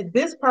 I said,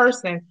 this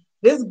person,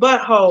 this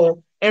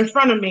butthole in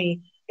front of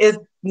me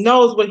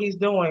knows what he's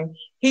doing.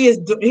 He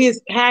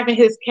is having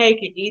his cake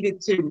and eat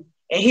it too.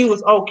 And he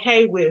was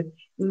okay with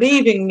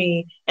leaving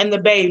me and the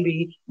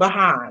baby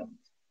behind.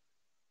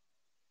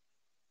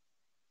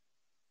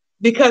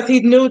 Because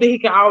he knew that he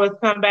could always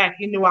come back.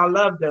 He knew I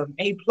loved him.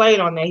 And he played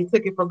on that. He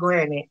took it for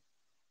granted.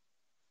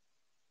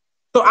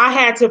 So I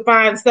had to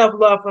find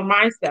self-love for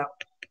myself.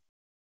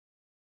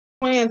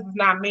 Twins does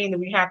not mean that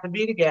we have to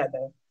be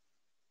together.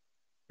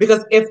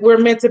 Because if we're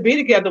meant to be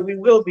together, we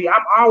will be.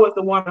 I'm always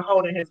the one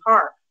holding his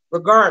heart,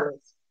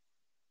 regardless.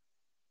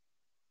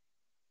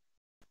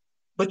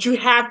 But you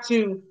have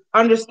to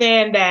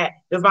understand that,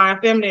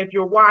 Divine Feminine, if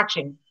you're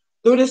watching,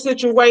 through this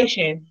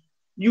situation,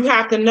 you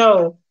have to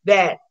know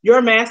that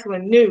your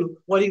masculine knew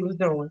what he was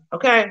doing,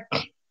 okay?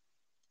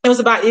 It was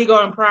about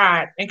ego and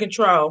pride and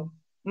control.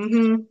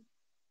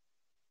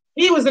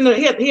 He was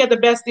he had the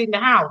best seat in the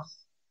house.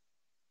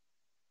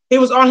 He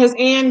was on his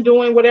end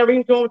doing whatever he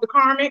was doing with the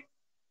karmic.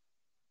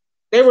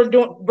 They were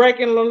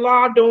breaking the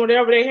law, doing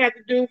whatever they had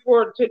to do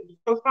for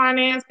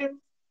finances.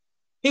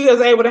 He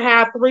was able to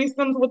have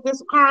threesomes with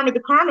this karmic.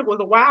 The karmic was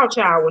a wild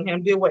child with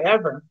him, did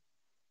whatever.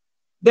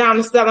 Down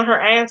to selling her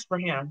ass for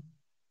him.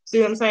 See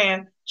what I'm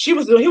saying? He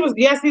was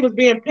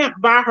being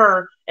pimped by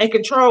her and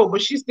controlled,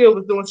 but she still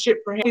was doing shit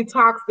for him.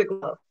 Toxic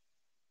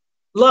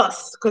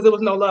lust, because there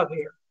was no love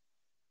here.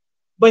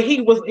 But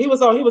he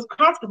was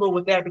comfortable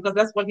with that because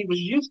that's what he was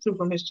used to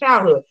from his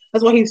childhood.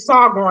 That's what he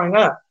saw growing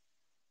up.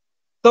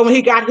 So when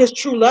he got his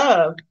true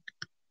love,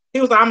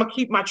 he was like, I'm gonna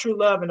keep my true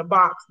love in a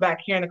box back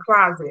here in the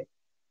closet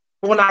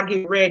when I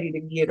get ready to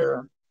get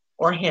her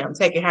or him,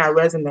 take it how it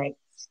resonates.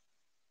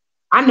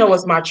 I know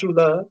it's my true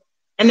love,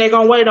 and they're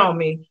gonna wait on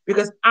me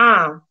because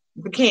I'm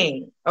the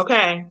king,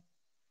 okay?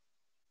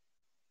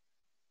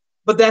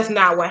 But that's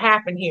not what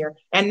happened here.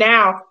 And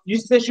now,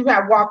 since you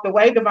have walked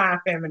away, Divine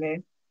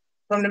Feminine,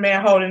 from the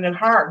man holding his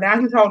heart, now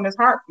he's holding his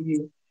heart for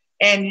you,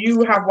 and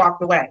you have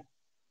walked away.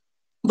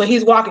 But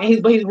he's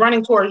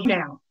running towards you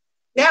now.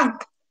 Yeah,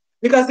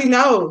 because he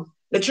knows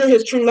that you're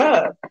his true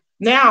love.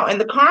 Now, and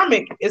the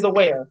karmic is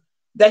aware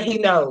that he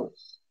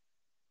knows.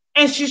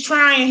 And she's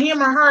trying,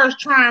 him or her is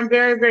trying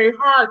very, very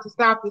hard to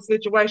stop the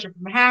situation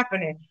from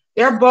happening.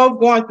 They're both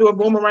going through a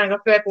boomerang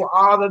effect with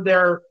all of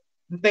the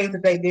things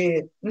that they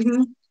did.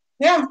 Mm-hmm.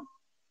 Yeah.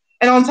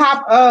 And on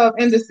top of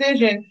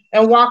indecision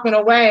and walking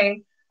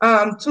away, 2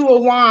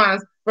 of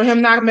Wands for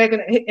him not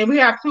making, and we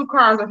have 2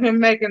 cards of him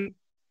making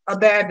a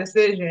bad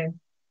decision.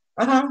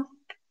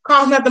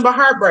 Cause nothing but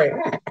heartbreak.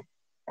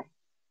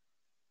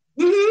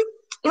 Mm-hmm.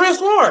 3 of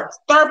Swords,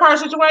 third party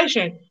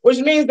situation, which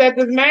means that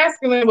this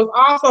masculine was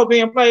also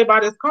being played by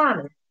this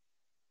karmic.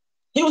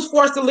 He was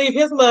forced to leave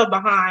his love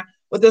behind,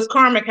 but this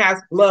karmic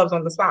has loves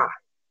on the side.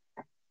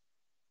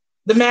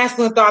 The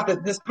masculine thought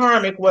that this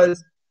karmic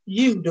was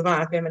you,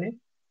 Divine Feminine.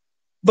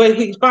 But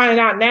he's finding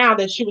out now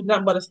that she was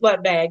nothing but a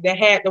slut bag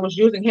that was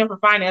using him for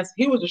finance.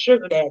 He was a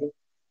sugar daddy.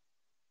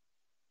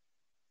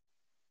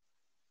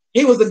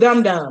 He was a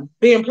dum-dum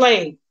being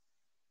played.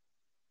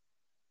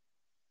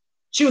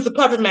 She was a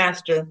puppet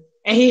master,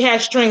 and he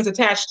had strings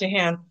attached to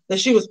him that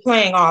she was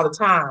playing all the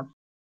time.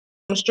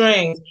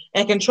 Strings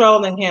and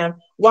controlling him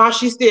while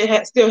she still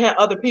had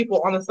other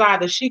people on the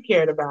side that she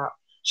cared about.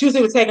 She was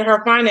even taking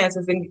her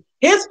finances and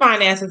his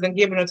finances and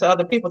giving them to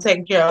other people,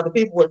 taking care of other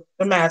people with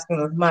the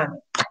masculine money.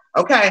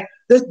 Okay,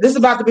 this is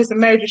about to be some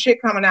major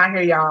shit coming out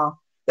here, y'all.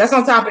 That's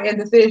on top of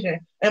indecision.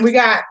 And we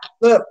got,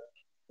 look,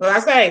 what I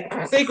say,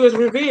 secrets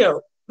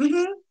revealed.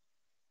 Mm-hmm.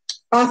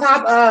 On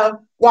top of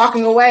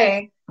walking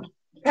away,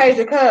 Page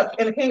of Cups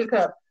and the King of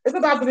Cups. It's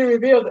about to be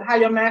revealed how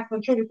your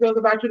masculine truly feels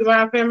about you,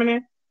 Divine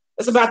Feminine.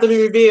 It's about to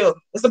be revealed.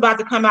 It's about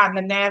to come out in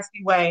a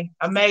nasty way,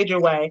 a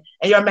major way,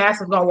 and your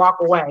masculine's going to walk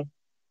away.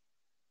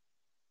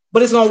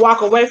 But it's going to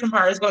walk away from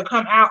her. It's going to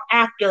come out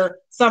after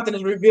something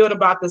is revealed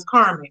about this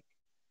karmic.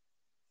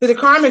 So the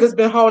karmic has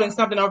been holding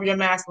something over your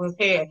masculine's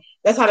head.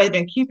 That's how they've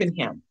been keeping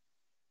him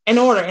in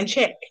order, in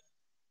check,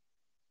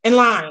 in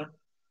line.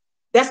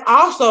 That's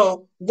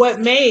also what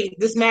made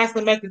this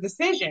masculine make the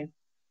decision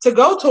to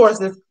go towards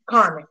this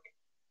karmic.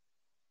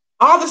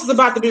 All this is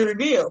about to be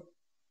revealed.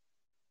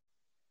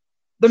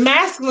 The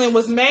masculine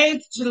was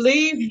made to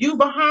leave you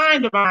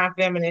behind, Divine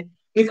Feminine,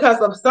 because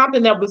of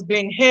something that was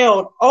being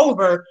held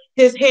over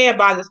his head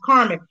by this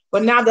karmic.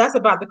 But now that's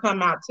about to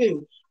come out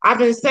too. I've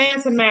been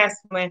saying to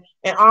masculine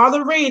in all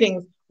the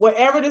readings,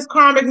 whatever this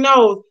karmic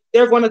knows,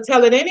 they're going to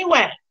tell it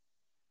anyway.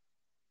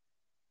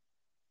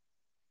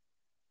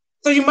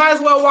 So you might as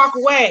well walk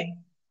away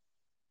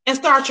and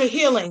start your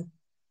healing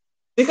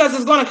because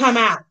it's going to come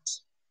out.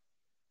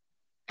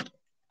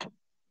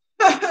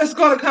 It's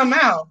going to come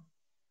out.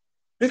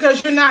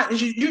 Because you're not,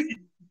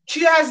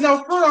 she has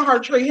no fruit on her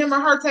tree. Him or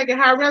her taking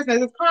high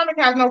resonance. This karmic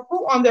has no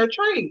fruit on their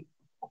tree.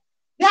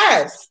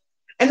 Yes.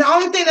 And the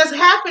only thing that's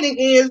happening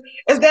is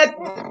that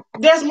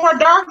there's more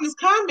darkness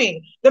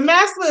coming. The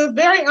masculine is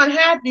very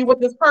unhappy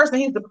with this person.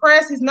 He's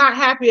depressed. He's not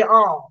happy at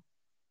all.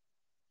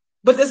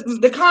 But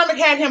the karmic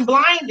had him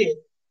blinded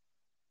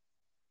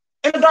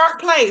in a dark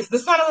place. The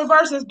sun in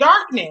reverse is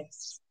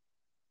darkness.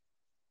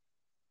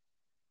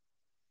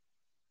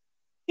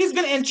 He's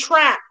been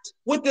entrapped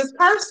with this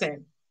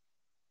person.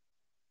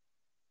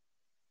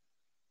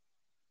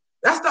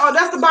 That's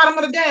the bottom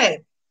of the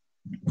day.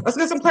 Let's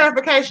get some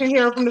clarification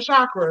here from the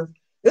chakras.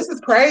 This is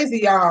crazy,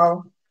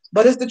 y'all,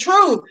 but it's the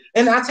truth.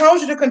 And I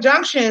told you the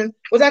conjunction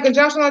was that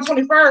conjunction on the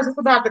 21st. It's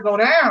about to go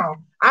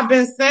down. I've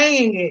been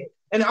saying it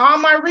in all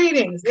my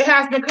readings. It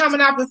has been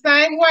coming out the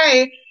same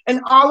way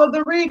in all of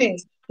the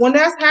readings. When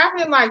that's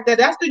happening like that,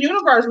 that's the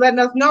universe letting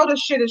us know this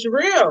shit is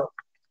real.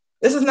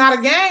 This is not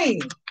a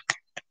game.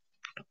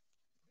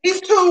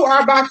 These two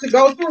are about to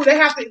go through. They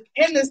have to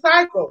end this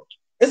cycle.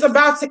 It's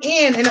about to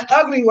end in an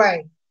ugly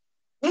way.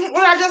 What did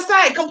I just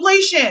say?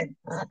 Completion.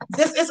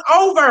 This is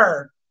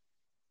over.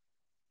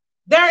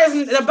 There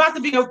is about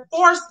to be a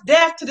forced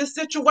death to the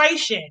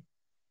situation.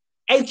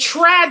 A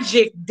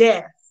tragic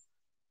death.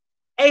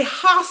 A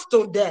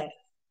hostile death.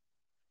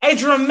 A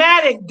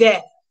dramatic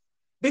death.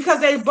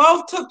 Because they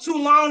both took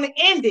too long to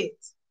end it.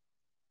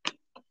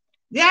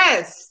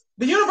 Yes.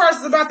 The universe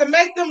is about to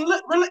make them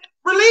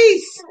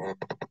release.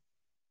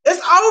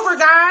 It's over,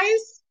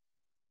 guys.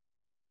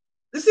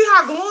 You see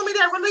how gloomy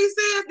that release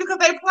is? Because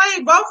they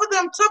played, both of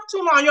them took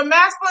too long. Your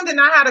masculine did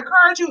not have the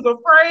courage. He was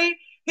afraid.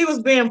 He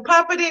was being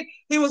puppeted.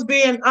 He was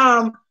being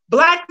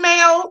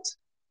blackmailed.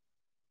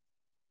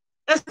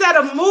 Instead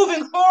of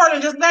moving forward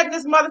and just letting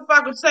this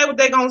motherfucker say what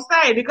they're going to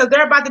say, because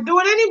they're about to do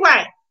it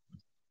anyway.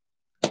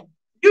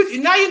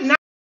 You're not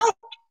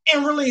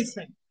in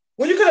releasing.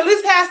 When you could at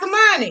least have some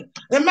money.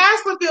 The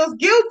masculine feels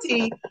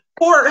guilty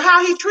for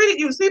how he treated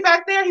you. See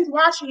back there, he's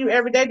watching you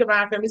every day,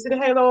 divine family. See the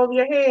halo over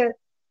your head?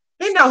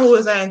 He knows who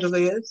his angel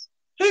is.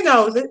 He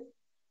knows it.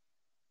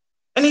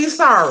 And he's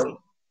sorry.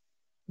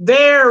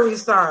 Very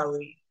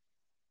sorry.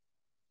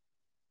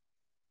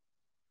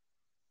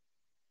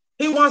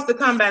 He wants to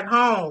come back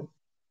home.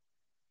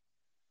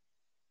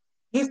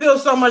 He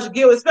feels so much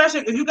guilt,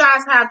 especially if you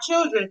guys have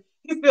children.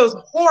 He feels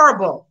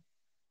horrible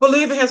for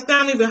leaving his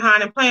family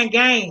behind and playing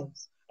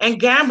games and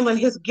gambling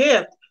his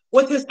gift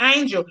with his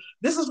angel.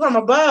 This is from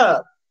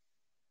above.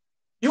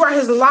 You are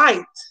his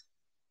light.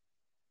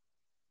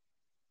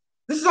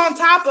 This is on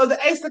top of the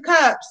Ace of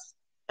Cups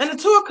and the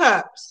Two of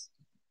Cups.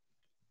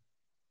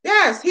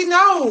 Yes, he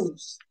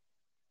knows.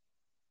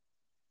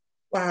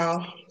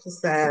 Wow,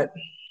 it's sad.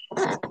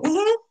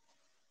 Mm-hmm.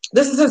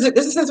 This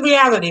is his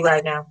reality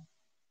right now.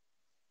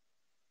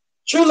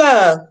 True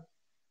love,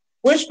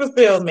 wish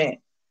fulfillment,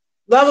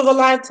 love of a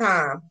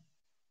lifetime,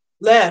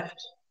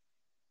 left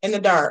in the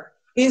dark.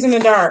 He's in the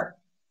dark.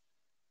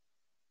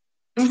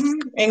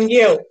 Mm-hmm. And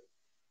guilt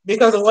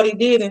because of what he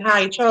did and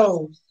how he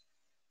chose.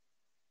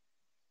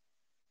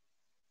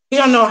 He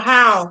don't know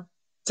how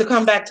to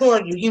come back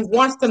toward you. He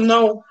wants to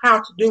know how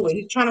to do it.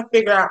 He's trying to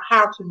figure out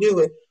how to do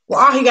it. Well,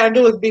 all he got to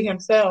do is be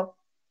himself.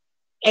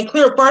 And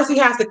first he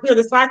has to clear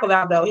the cycle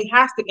out, though. He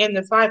has to end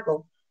the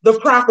cycle the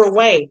proper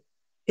way.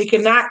 He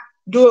cannot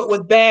do it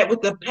with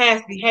the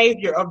past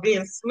behavior of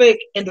being slick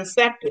and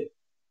deceptive.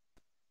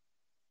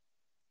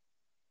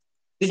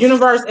 The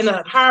universe and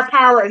the higher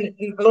power and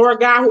the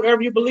Lord God,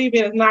 whoever you believe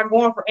in, is not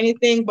going for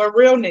anything but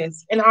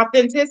realness and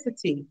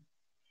authenticity.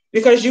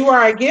 Because you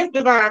are a gift,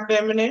 divine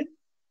feminine.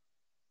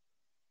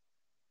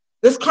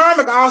 This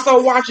karmic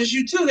also watches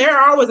you too. They're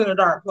always in a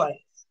dark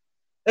place.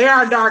 They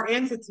are a dark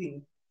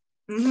entity.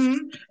 Mm-hmm.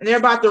 And they're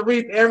about to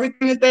reap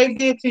everything that they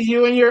did to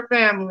you and your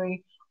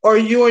family, or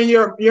you and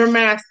your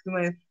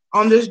masculine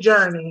on this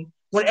journey.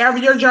 Whenever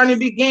your journey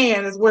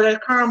began is where the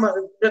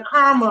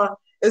karma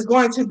is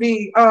going to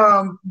be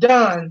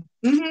done.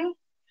 Mm-hmm.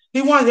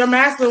 Your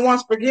masculine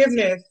wants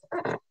forgiveness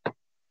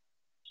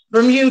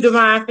from you,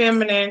 divine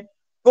feminine,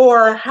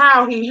 for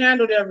how he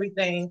handled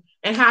everything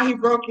and how he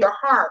broke your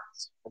heart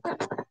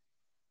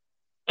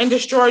and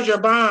destroyed your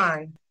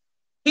bond.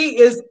 He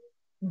is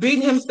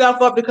beating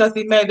himself up because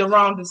he made the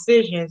wrong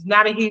decisions.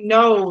 Now that he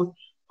knows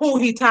who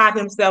he tied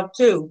himself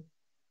to.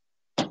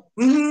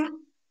 Mm-hmm.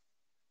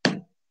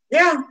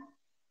 Yeah.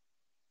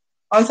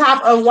 On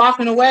top of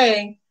walking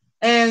away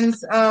and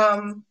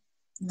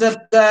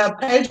the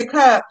Page of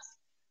Cups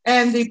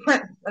and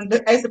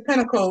the Ace of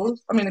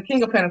Pentacles, the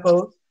King of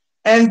Pentacles,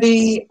 and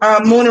the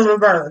Moon in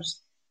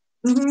reverse.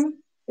 Mm-hmm.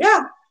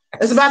 Yeah.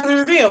 It's about to be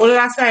revealed. What did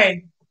I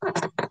say?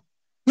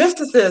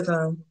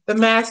 Mysticism. The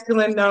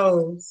masculine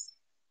knows.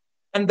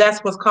 And that's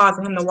what's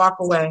causing him to walk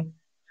away.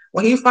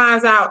 When he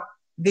finds out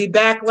the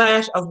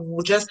backlash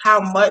of just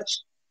how much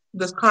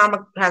this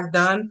karmic has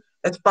done,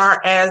 as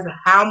far as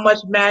how much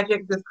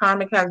magic this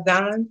karmic has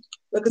done,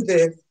 look at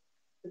this.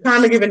 The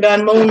karmic even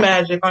done moon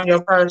magic on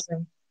your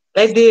person.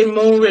 They did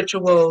moon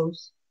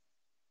rituals.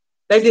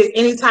 They did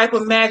any type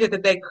of magic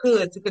that they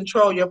could to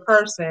control your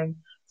person.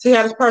 See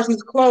how this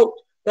person's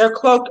cloaked? They're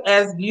cloaked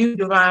as you,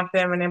 divine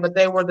feminine, but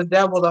they were the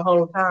devil the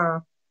whole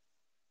time.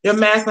 Your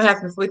masculine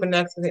has been sleeping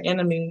next to the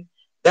enemy.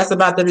 That's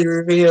about to be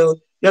revealed.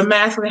 Your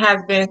masculine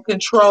has been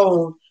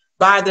controlled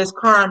by this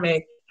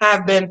karmic.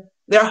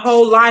 Their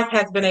whole life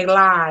has been a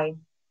lie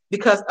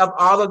because of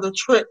all of the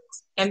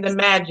tricks and the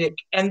magic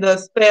and the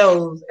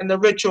spells and the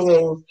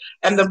rituals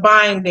and the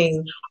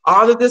binding.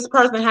 All that this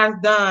person has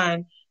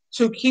done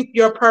to keep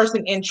your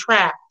person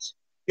entrapped.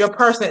 Your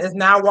person is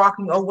now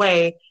walking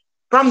away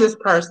from this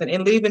person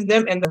and leaving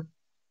them in the...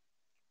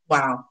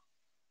 Wow.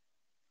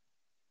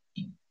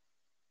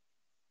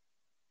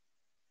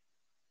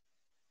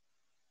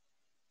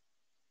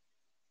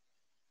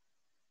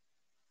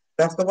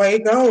 That's the way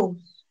it goes.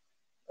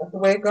 That's the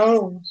way it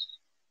goes.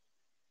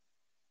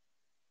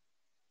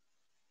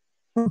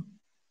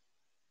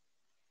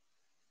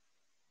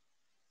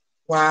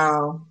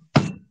 Wow.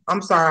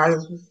 I'm sorry. I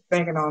was just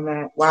thinking on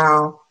that.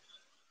 Wow.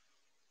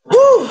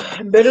 Whew.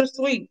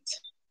 Bittersweet.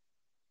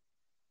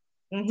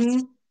 Mm-hmm.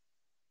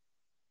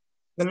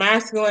 The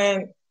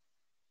masculine,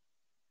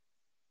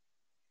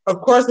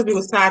 of course, if he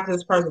was tied to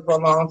this person for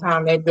a long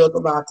time, they built a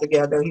lot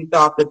together. He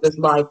thought that this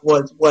life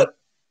was what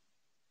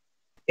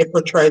it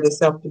portrayed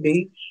itself to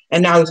be.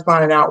 And now he's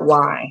finding out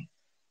why.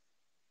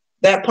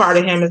 That part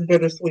of him is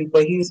bittersweet,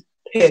 but he's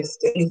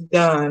pissed. He's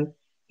done.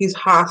 He's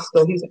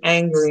hostile. He's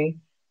angry.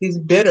 He's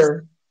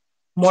bitter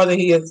more than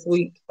he is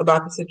sweet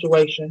about the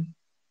situation.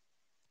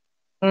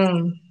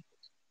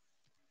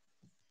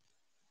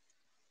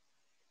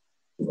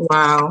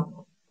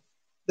 Wow.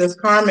 This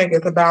karmic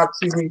is about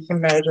to reach some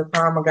major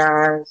karma,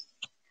 guys.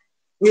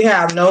 We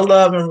have no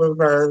love in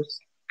reverse.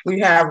 We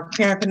have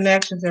 10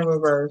 connections in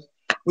reverse.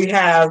 We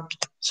have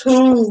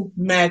 2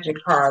 magic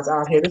cards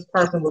out here. This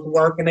person was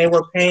working. They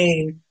were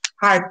paying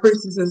high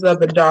priestesses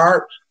of the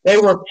dark. They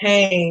were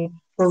paying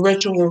for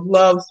rituals,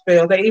 love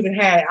spells. They even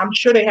had, I'm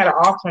sure they had an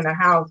altar in the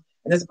house,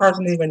 and this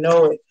person didn't even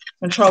know it,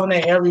 controlling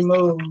their every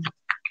move.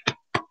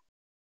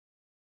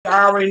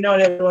 I already know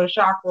they're doing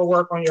chakra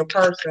work on your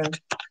person.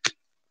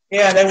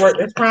 Yeah, they were.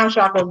 This crown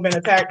chakra has been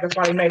attacked. That's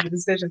why they made the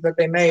decisions that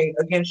they made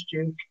against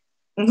you.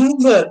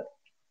 Look,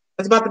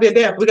 it's about to be a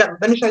death.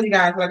 Let me show you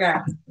guys what I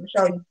got. Let me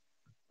show you.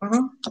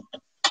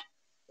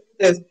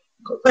 This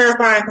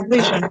clarifying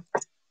completion.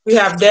 We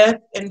have death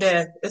and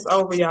death. It's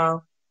over,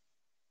 y'all.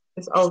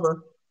 It's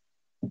over.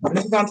 And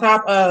this is on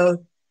top of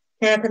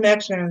 10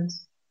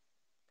 connections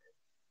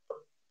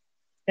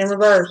in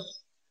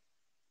reverse.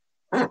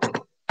 10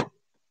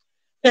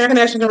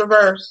 connections in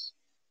reverse.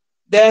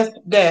 Death,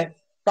 death,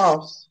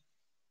 false.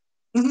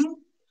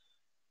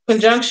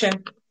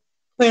 Conjunction,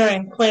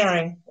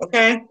 clearing.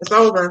 Okay, it's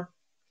over.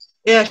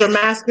 Yes, your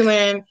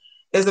masculine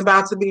is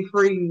about to be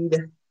freed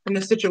from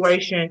the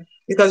situation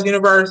because the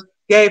universe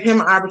gave him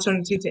an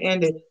opportunity to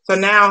end it. So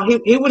now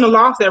he wouldn't have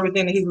lost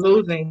everything that he's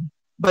losing,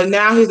 but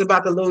now he's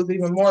about to lose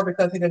even more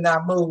because he did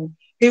not move.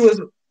 He was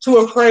too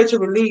afraid to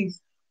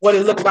release what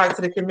it looked like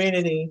to the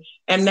community,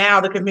 and now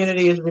the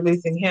community is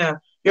releasing him.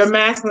 Your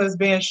masculine is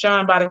being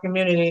shunned by the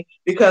community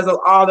because of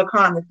all the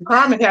karmic. The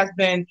karmic has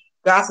been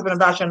gossiping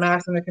about your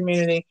masculine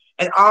community,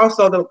 and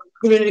also the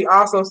community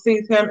also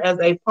sees him as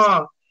a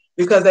punk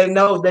because they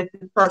know that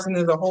this person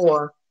is a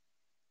whore.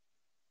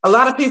 A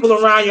lot of people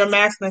around your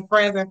masculine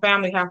friends and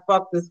family have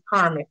fucked this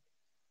karmic.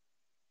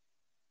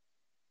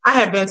 I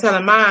have been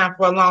telling mine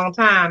for a long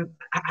time.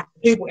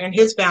 People in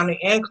his family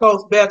and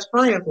close best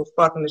friends was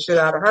fucking the shit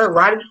out of her,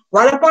 right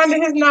up under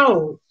his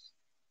nose.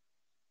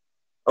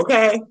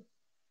 Okay?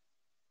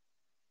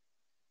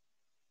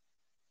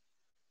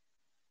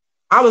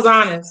 I was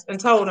honest and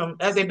told him,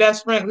 as a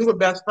best friend, we were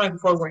best friends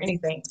before we were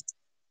anything.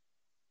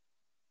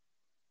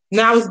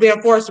 Now he's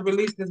being forced to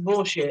release this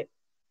bullshit.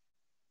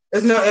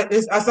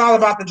 It's all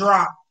about the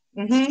drop.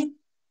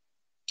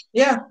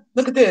 Yeah,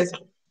 look at this.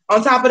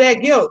 On top of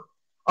that guilt,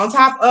 on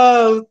top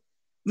of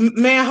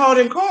man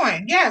holding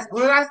coin. Yes,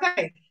 what did I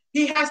say?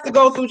 He has to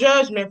go through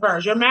judgment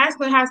first. Your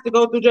masculine has to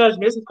go through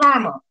judgment. This is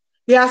karma.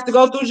 He has to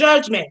go through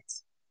judgment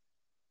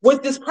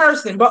with this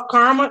person. But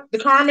karma, the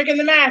karmic and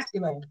the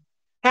masculine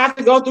have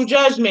to go through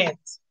judgment.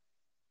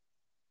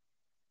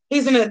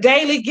 He's in a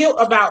daily guilt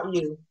about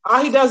you.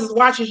 All he does is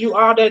watches you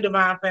all day,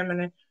 divine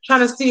feminine,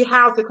 trying to see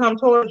how to come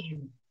towards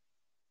you.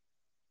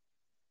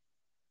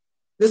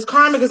 This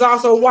karmic is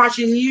also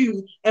watching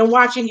you and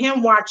watching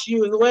him watch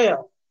you as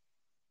well.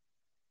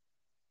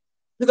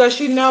 Because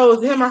she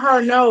knows, him or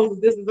her knows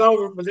this is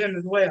over for them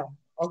as well.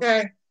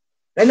 Okay?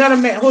 They know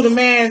who the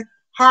man's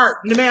heart,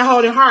 the man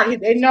holding heart,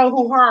 they know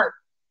who heart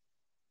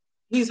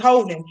he's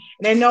holding. And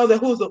they know that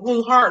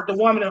whose heart the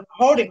woman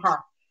holding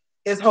heart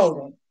is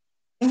holding.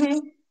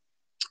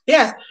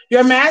 Yes,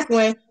 your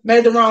masculine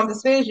made the wrong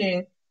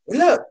decision.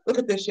 Look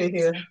at this shit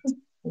here.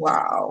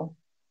 Wow.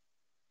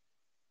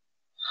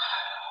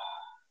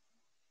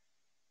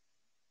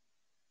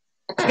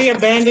 He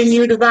abandoned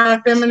you,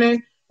 divine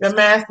feminine. Your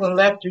masculine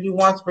left you. He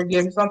wants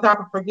forgiveness. On top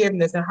of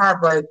forgiveness and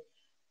heartbreak,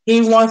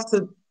 he wants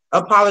to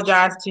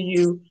apologize to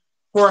you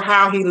for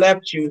how he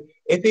left you.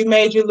 If he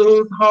made you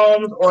lose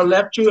homes or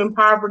left you in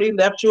poverty,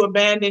 left you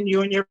abandoned,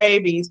 you and your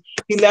babies,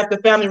 he left the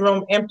family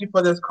room empty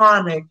for this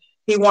karmic.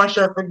 He wants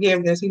your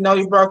forgiveness. He know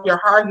you broke your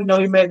heart. He know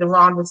you made the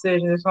wrong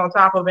decision. It's on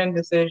top of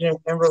indecision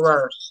in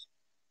reverse.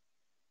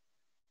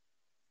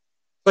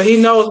 But he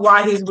knows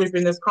why he's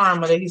reaping this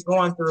karma that he's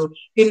going through.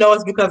 He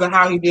knows because of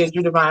how he did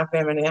you, divine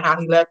feminine, and how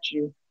he left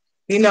you.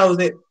 He knows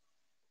it.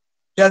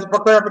 Just for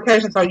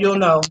clarification, so you'll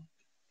know.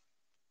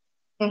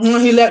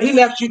 He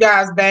left you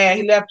guys bad.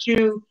 He left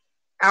you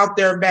out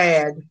there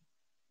bad.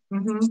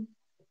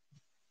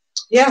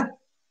 Yeah.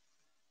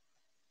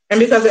 And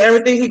because of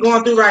everything he's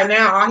going through right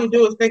now, all he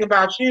do is think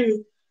about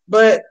you.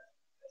 But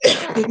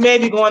he may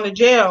be going to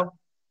jail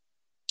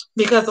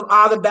because of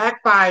all the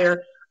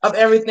backfire of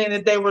everything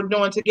that they were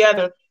doing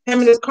together. Him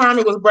and his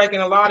karmic was breaking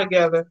a law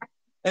together.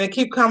 And it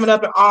keep coming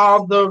up in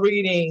all the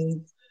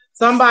readings.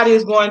 Somebody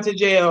is going to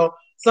jail.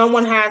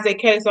 Someone has a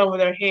case over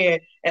their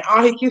head. And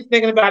all he keeps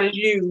thinking about is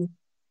you.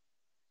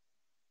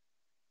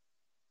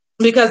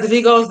 Because if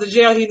he goes to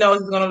jail, he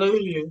knows he's going to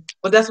lose you.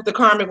 But that's what the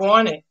karmic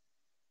wanted.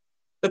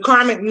 The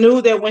karmic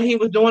knew that when he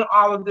was doing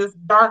all of this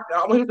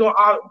when he was doing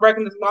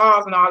breaking his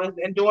laws and all this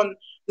and doing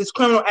this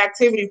criminal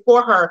activity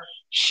for her,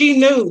 she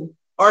knew,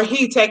 or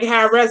he, take it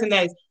how it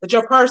resonates, that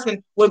your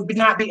person would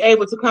not be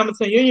able to come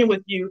into union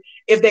with you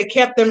if they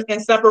kept them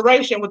in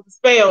separation with the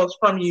spells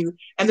from you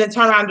and then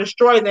turn around and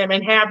destroy them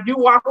and have you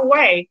walk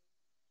away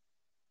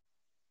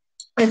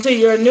into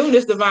your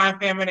newness, divine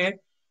feminine.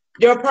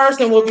 Your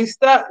person will be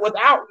stuck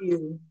without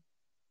you.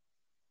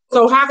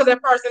 So how could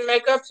that person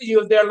make up to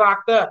you if they're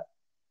locked up?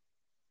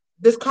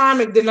 This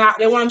karmic did not,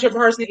 they wanted your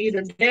person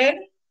either dead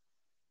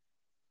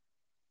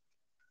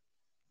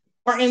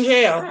or in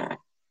jail.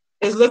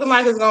 It's looking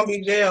like it's gonna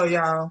be jail,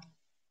 y'all.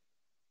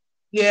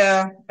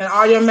 Yeah, and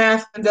all your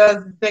masculine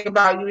does is think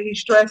about you. He's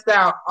stressed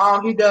out.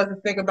 All he does is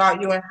think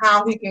about you and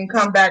how he can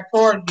come back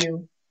towards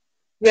you.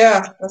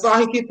 Yeah, that's all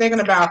he keeps thinking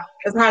about.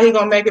 Is how he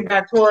gonna make it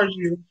back towards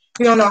you.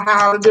 He don't know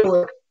how to do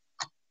it.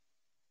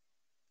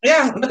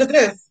 Yeah, look at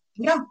this.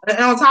 Yeah, and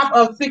on top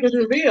of secrets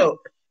revealed,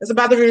 it's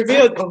about to be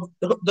revealed.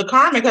 The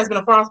karmic has been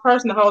a false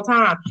person the whole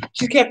time.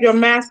 She kept your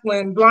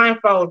masculine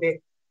blindfolded,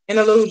 in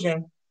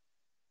illusion,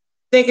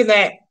 thinking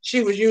that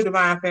she was you,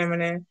 divine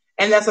feminine,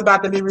 and that's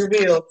about to be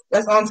revealed.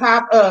 That's on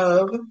top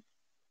of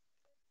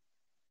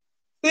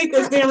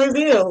secrets being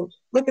revealed.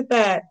 Look at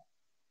that.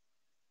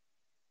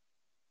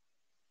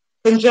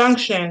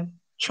 Conjunction,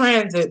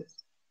 transits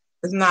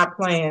is not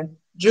planned.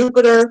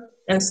 Jupiter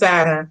and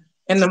Saturn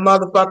in the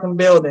motherfucking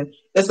building.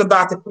 It's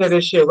about to clear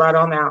this shit right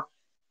on out.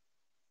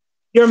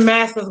 Your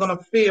master's gonna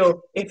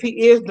feel, if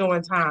he is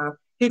doing time,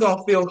 he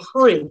gonna feel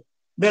free,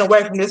 been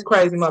away from this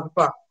crazy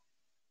motherfucker.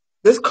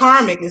 This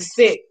karmic is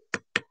sick,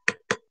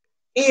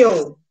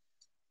 ill,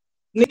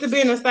 need to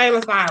be in a state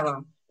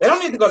asylum. They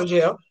don't need to go to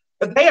jail.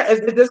 But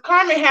if this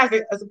karmic has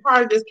it as a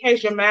part of this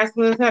case, your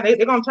masculine,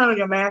 they're gonna turn on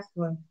your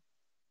masculine.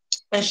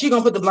 And she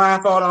gonna put the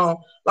blindfold on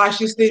like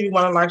she's Stevie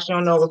Wonder, like she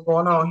don't know what's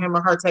going on. Him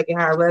or her taking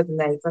how it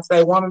resonates. I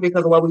say woman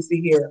because of what we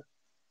see here.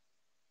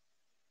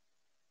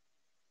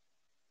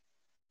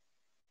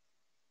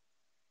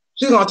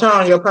 She's gonna turn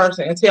on your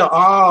person and tell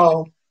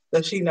all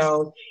that she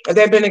knows. If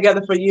they've been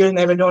together for years and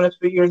they've been doing this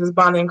for years, this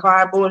Bonnie and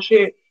Clyde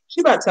bullshit, she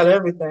about to tell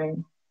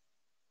everything.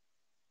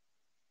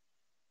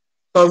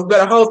 So we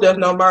better hope there's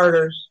no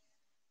murders.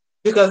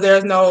 Because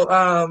there's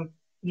no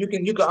you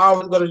can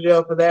always go to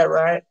jail for that,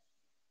 right?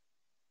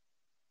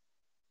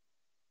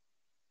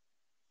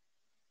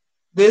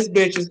 This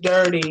bitch is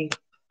dirty.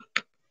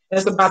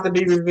 It's about to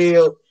be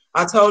revealed.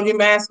 I told you,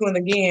 masculine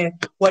again.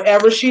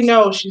 Whatever she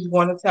knows, she's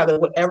going to tell it.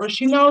 Whatever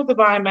she knows,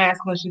 divine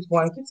masculine, she's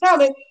going to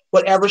tell it.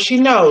 Whatever she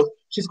knows,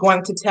 she's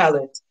going to tell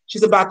it.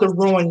 She's about to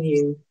ruin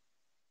you.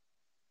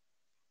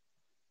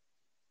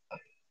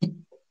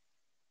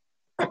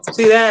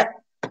 See that?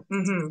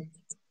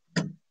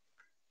 Mm-hmm.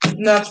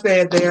 Enough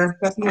said there.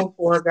 Let's move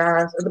forward,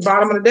 guys. At the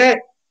bottom of the deck,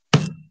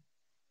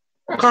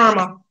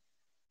 karma.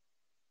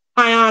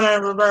 High honor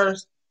in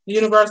reverse. The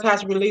universe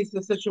has released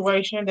the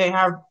situation. They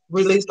have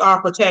released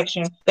all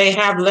protection. They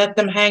have let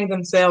them hang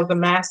themselves. The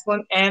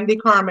masculine and the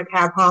karmic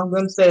have hung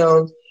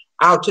themselves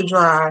out to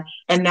dry.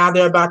 And now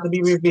they're about to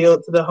be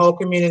revealed to the whole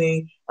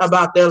community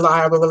about their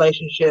lie of a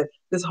relationship.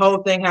 This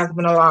whole thing has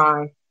been a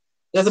lie.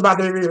 There's about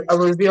to be a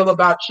reveal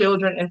about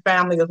children and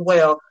family as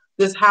well.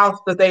 This house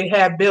that they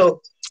had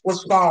built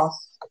was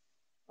false.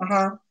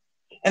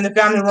 And the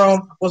family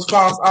room was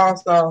false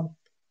also.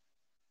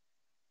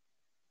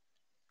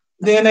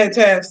 DNA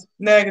test,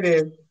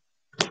 negative.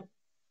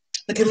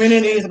 The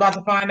community is about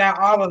to find out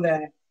all of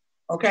that.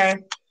 Okay?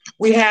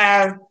 We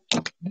have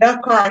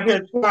death card here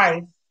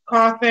twice.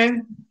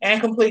 Coffin and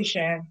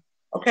completion.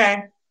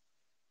 Okay?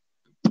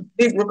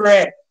 Deep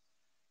regret.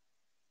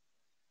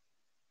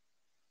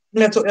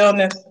 Mental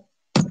illness.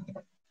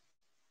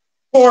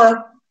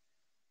 For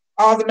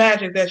all the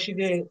magic that she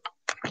did.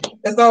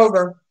 It's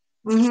over.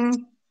 High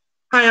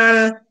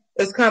honor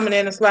is coming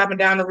in and slapping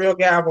down the real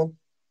gavel.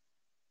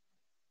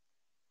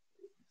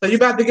 So you're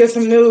about to get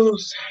some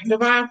news.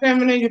 Divine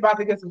Feminine, you're about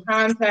to get some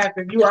contact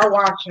if you are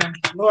watching.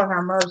 Lord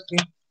have mercy.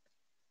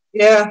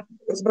 Yeah,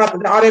 it's about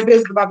to, all their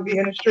business is about to be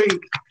in the street.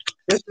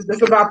 This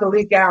is about to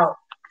leak out.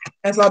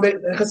 And so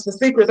because the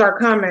secrets are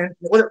coming.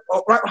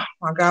 Oh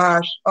my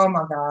gosh. Oh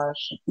my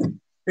gosh.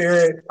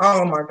 Spirit.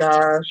 Oh my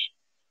gosh.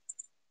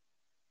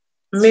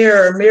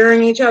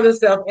 Mirroring each other's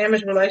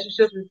self-image.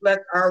 Relationships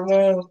reflect our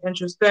wounds.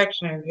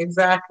 Introspection.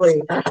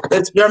 Exactly.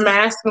 It's your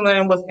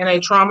masculine was in a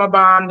trauma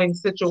bonding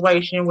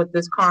situation with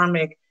this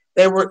karmic.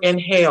 They were in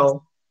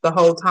hell the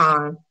whole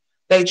time.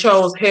 They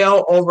chose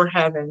hell over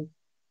heaven.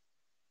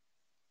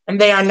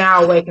 And they are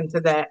now awakened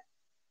to that.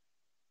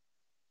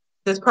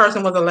 This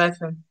person was a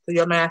lesson to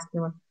your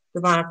masculine,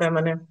 divine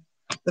feminine.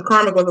 The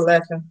karmic was a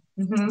lesson.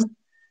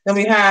 Then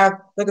we have,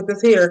 look at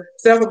this here,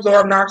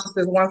 self-absorbed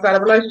narcissist,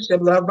 one-sided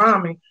relationship, love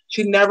bombing.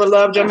 She never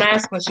loved your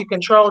masculine. She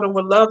controlled him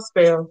with love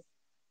spells.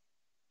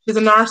 She's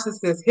a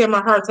narcissist. Him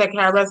or her take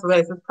care of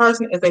resonates. This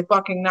person is a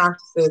fucking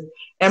narcissist.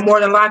 And more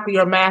than likely,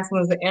 your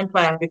masculine is an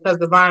empath because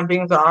divine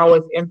beings are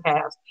always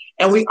empaths.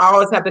 And we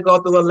always have to go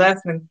through a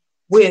lesson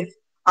with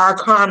our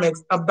karmics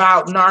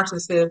about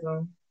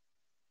narcissism.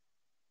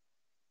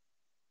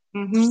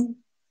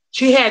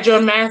 She had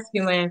your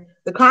masculine.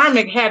 The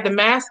karmic had the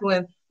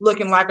masculine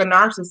looking like a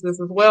narcissist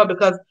as well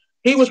because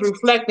he was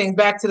reflecting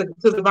back to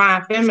the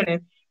divine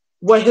feminine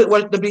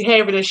what the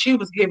behavior that she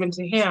was giving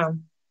to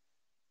him.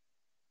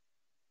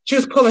 She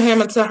was pulling him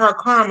into her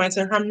karma,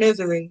 into her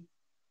misery.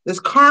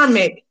 This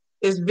karmic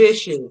is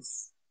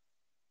vicious.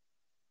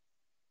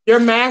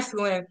 Your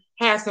masculine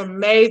has some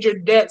major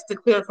debts to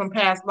clear from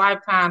past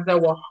lifetimes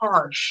that were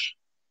harsh.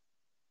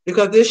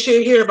 Because this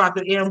shit here about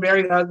to end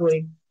very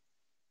ugly.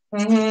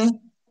 It's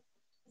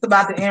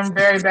about to end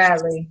very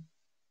badly.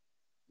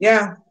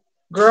 Yeah.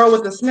 Girl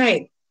with the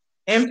snake.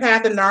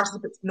 Empath and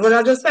narcissist. What did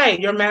I just say?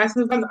 Your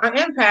masculine is an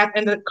empath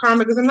and the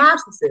karmic is a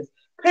narcissist.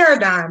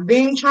 Paradigm,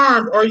 being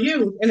charmed or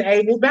used,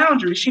 enable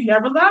boundaries. She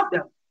never loved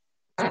them.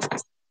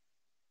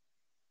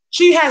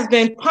 She has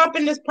been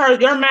pumping this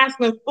person, your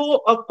masculine,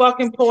 full of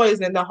fucking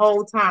poison the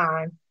whole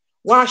time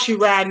while she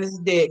riding this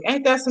dick.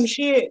 Ain't that some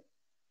shit?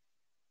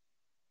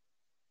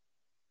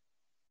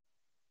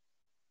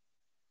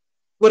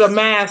 With a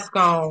mask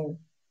on.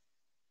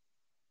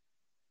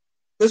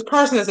 This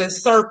person is a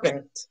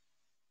serpent,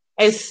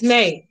 a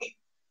snake,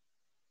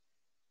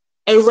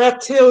 a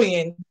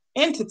reptilian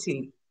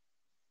entity,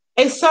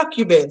 a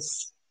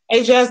succubus, a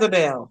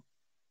Jezebel.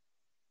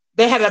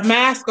 They had a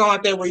mask on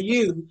like they were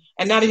you,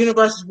 and now the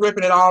universe is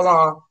ripping it all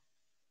off.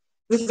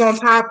 This is on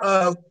top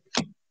of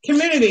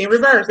community in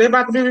reverse. They're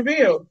about to be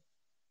revealed.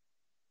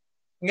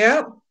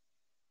 Yep.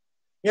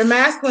 Your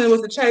masculine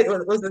was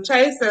the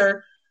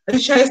chaser. He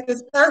chased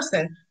this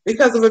person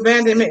because of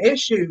abandonment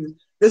issues.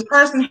 This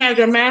person had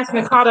your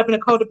masculine caught up in a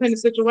codependent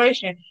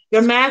situation.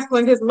 Your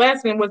masculine, his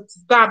lesson was to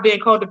stop being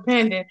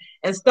codependent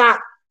and stop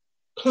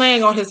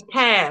playing on his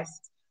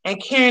past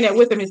and carrying it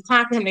with him. It's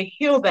time for him to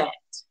heal that.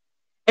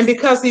 And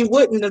because he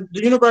wouldn't,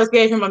 the universe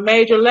gave him a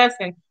major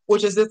lesson,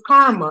 which is this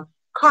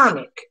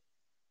karmic.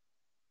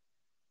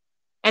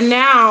 And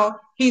now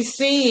he's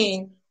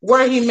seeing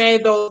where he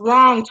made those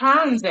wrong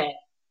turns at.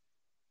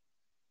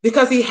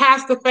 Because he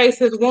has to face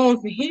his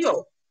wounds and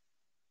heal.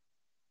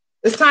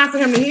 It's time for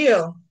him to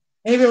heal.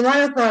 And he's been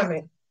running from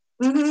it.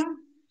 Mm-hmm.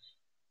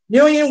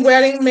 Union,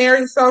 wedding,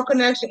 marriage, soul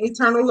connection,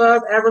 eternal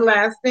love,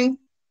 everlasting.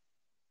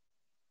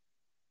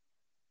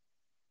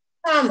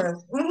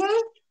 Promise.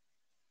 Mm-hmm.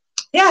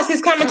 Yes,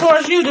 he's coming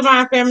towards you,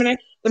 divine feminine.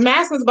 The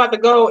masculine's about to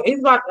go. This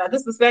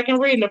is the second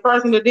reading. The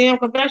first one, the DM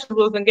confession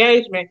was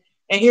engagement.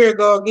 And here it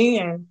go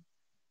again.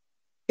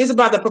 He's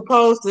about to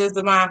propose to his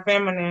divine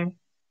feminine.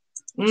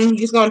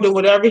 He's going to do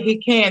whatever he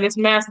can. This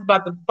master's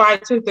about to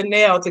fight tooth and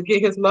nail to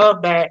get his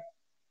love back.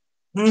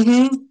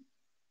 He's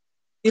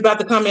about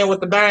to come in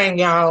with the bang,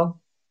 y'all.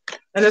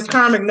 And this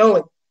karmic know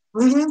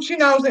it. She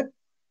knows it.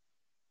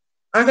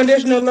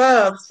 Unconditional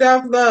love,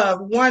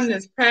 self-love,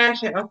 oneness,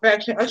 passion,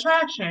 affection,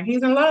 attraction.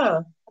 He's in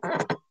love.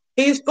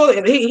 He's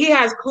fully, he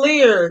has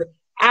cleared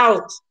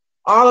out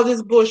all of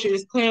this bullshit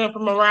is clearing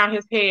from around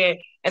his head.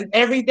 And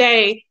every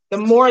day, the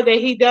more that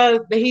he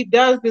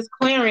does this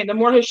clearing, the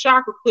more his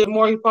chakra clear, the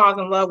more he falls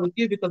in love with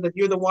you because if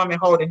you're the woman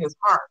holding his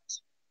heart.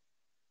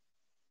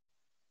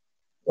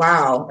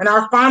 Wow. And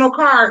our final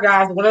card,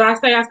 guys, what did I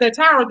say? I said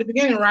tower at the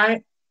beginning,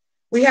 right?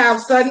 We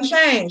have sudden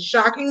change,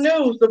 shocking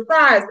news,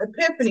 surprise,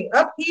 epiphany,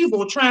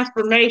 upheaval,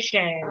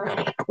 transformation.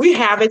 We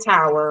have a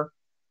tower.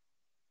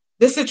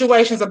 This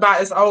situation's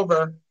it's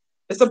over.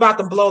 It's about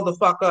to blow the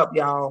fuck up,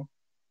 y'all.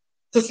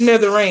 To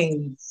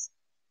smithereens.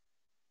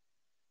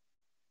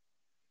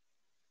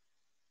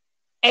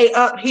 A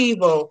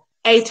upheaval,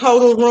 a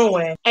total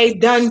ruin, a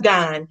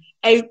done,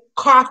 a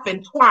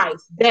coffin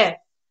twice, death,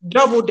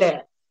 double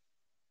death.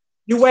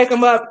 You wake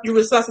them up, you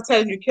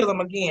resuscitate, and you kill them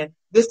again.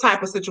 This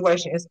type of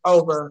situation is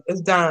over.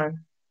 It's done.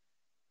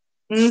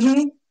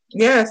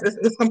 Yes,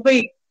 it's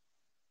complete.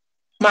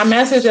 My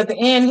message at the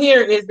end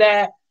here is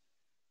that,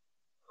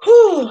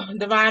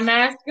 divine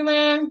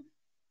masculine,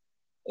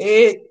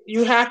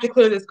 you have to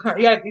clear this.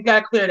 You got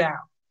to clear it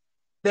out.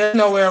 There's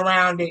no way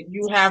around it.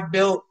 You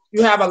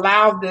have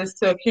allowed this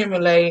to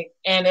accumulate,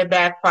 and it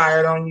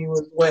backfired on you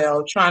as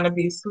well. Trying to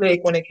be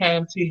slick when it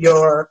came to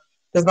your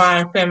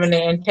divine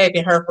feminine and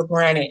taking her for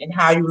granted and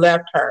how you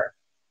left her.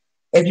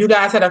 If you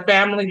guys had a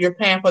family, you're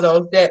paying for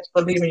those debts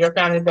for leaving your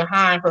family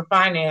behind, for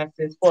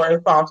finances, for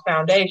a false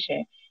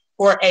foundation,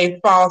 for a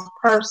false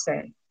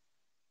person.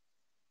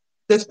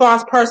 This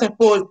false person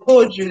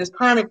pulled you, this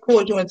karmic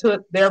pulled you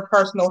into their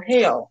personal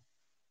hell.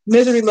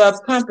 Misery loves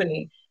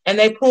company, and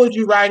they pulled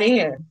you right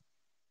in.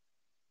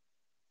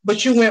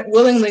 But you went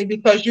willingly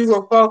because you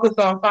were focused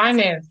on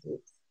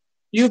finances.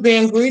 You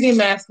being greedy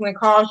masculine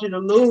caused you to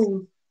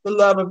lose the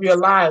love of your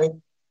life.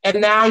 And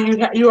now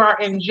you are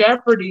in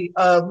jeopardy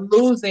of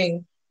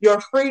losing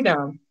your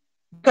freedom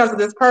because of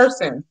this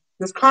person.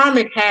 This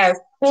karmic has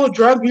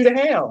drugged you to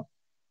hell.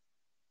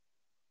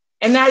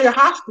 And now you're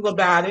hostile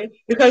about it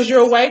because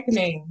you're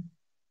awakening.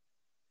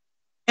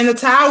 And the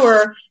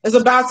tower is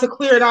about to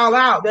clear it all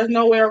out. There's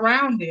no way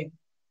around it.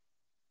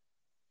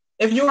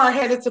 If you are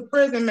headed to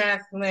prison,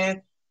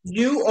 masculine,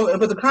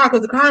 because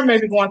the karmic may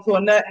be going to a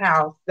nut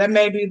house. That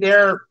may be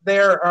their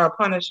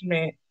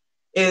punishment.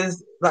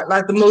 Is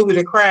like the movie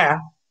The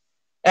Craft.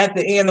 At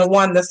the end,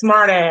 the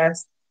smart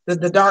ass,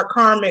 the dark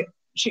karmic,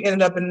 she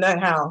ended up in that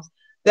house.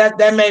 That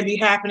may be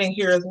happening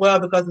here as well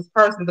because this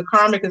person, the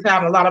karmic, is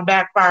having a lot of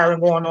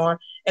backfiring going on,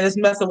 and it's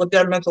messing with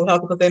their mental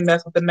health because they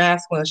mess with the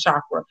masculine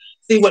chakra.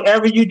 See,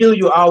 whatever you do,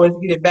 you always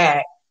get it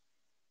back.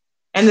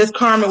 And this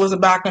karmic was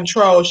about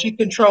control. She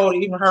controlled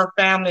even her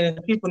family and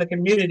the people in the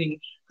community,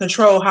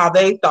 control how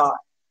they thought.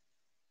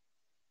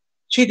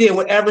 She did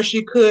whatever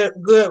she could,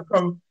 good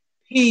from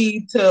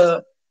pee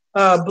to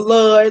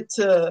blood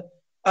to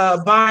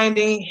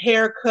binding,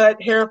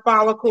 haircut, hair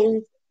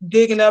follicles,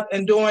 digging up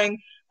and doing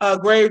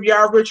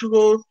graveyard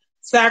rituals,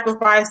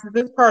 sacrifices.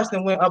 This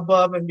person went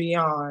above and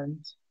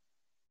beyond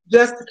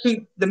just to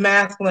keep the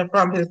masculine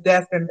from his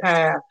destined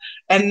path.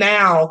 And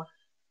now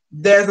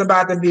there's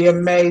about to be a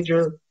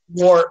major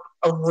work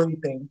of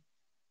reaping.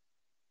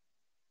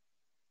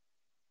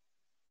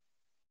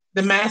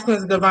 The masculine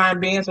is a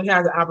divine being, so he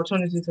has the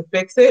opportunity to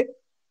fix it,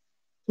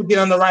 to get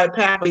on the right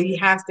path, but he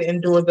has to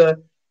endure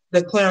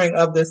the clearing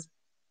of this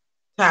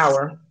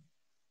tower.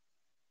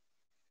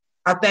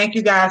 I thank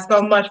you guys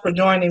so much for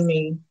joining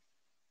me.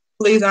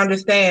 Please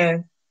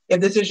understand,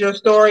 if this is your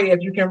story,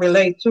 if you can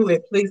relate to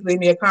it, please leave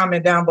me a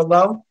comment down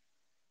below.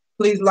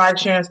 Please like,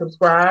 share, and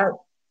subscribe.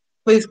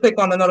 Please click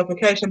on the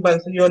notification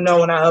button so you'll know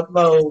when I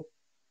upload.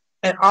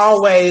 And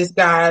always,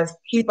 guys,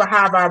 keep a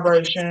high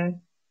vibration,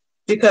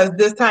 because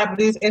these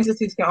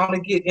entities can only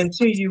get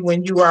into you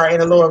when you are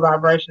in a lower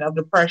vibration of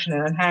depression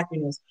and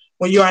unhappiness.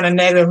 When you're in a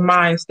negative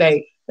mind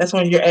state, that's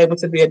when you're able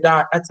to be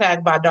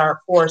attacked by dark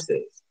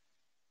forces.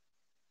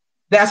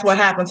 That's what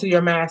happened to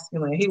your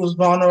masculine. He was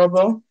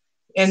vulnerable,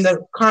 and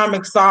the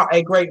karmic saw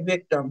a great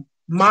victim.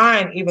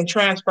 Mine even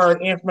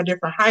transferred in from a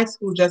different high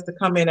school just to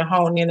come in and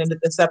hone in and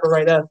to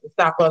separate us, to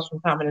stop us from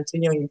coming into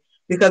union.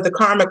 Because the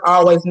karmic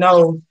always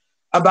knows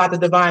about the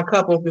divine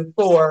couple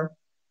before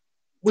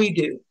we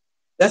do.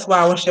 That's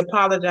why when she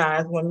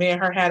apologized, when me and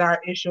her had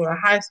our issue in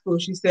high school,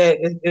 she said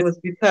it was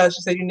because,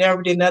 she said, you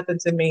never did nothing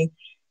to me.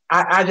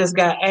 I just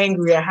got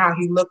angry at how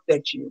he looked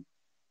at you.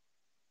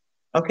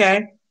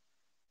 Okay?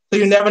 So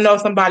you never know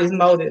somebody's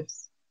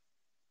motives.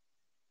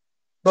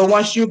 But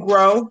once you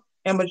grow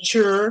and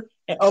mature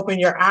and open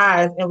your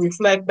eyes and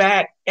reflect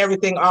back,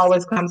 everything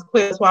always comes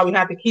clear. That's why we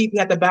have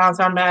to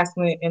balance our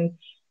masculine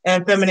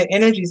and feminine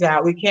energies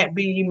out. We can't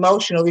be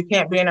emotional. We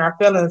can't be in our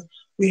feelings.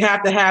 We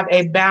have to have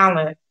a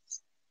balance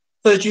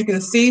so that you can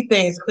see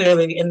things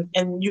clearly,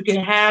 and you can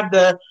have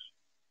the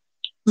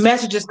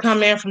messages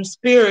come in from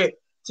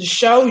spirit to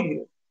show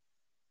you.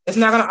 It's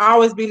not going to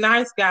always be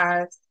nice,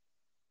 guys.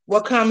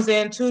 What comes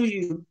into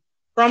you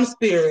from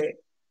spirit.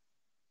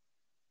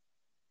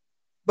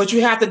 But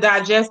you have to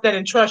digest that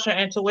and trust your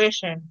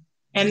intuition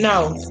and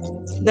know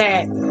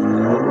that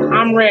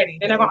I'm ready.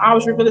 They're not going to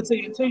always reveal it to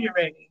you until you're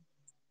ready.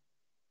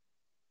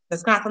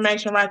 There's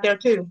confirmation right there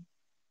too.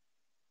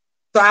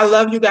 So I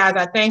love you guys.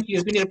 I thank you.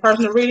 If you need a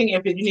personal reading,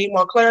 if you need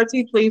more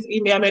clarity, please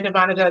email me at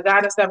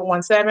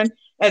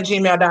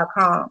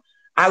divinegenius717@gmail.com.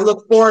 I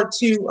look forward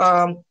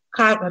to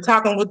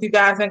talking with you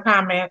guys in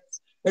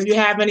comments. If you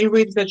have any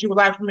readings that you would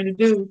like for me to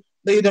do,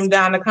 leave them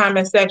down in the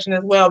comment section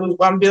as well.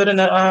 I'm building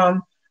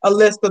a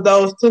list of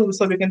those too,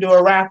 so we can do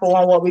a raffle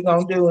on what we're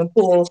going to do and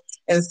pull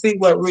and see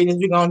what readings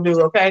we're going to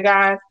do. Okay,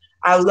 guys?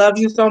 I love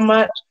you so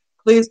much.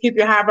 Please keep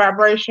your high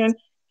vibration.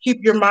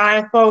 Keep your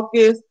mind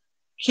focused.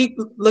 Keep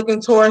looking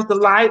towards the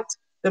light,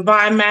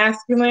 divine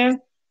masculine.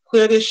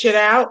 Clear this shit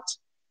out.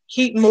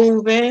 Keep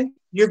moving.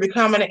 You're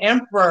becoming an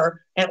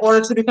emperor. In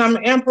order to become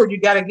an emperor, you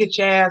got to get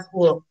your ass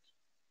whooped.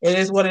 It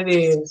is what it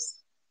is.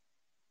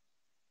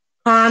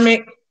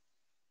 Karmic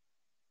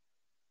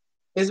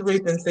is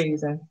reaping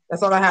season.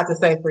 That's all I have to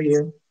say for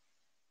you.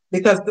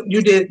 Because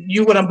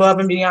you went above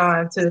and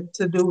beyond to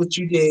do what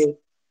you did.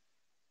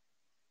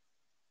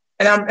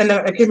 And I'm in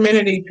a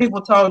community,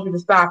 people told you to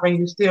stop and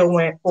you still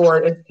went for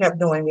it and kept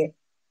doing it.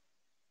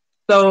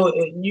 So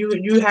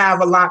you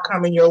have a lot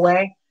coming your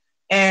way,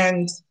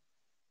 and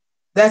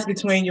that's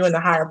between you and the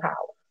higher power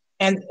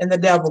and the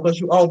devil, because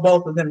you owe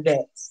both of them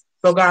debts.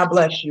 So God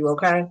bless you,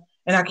 okay?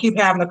 And I keep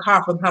having the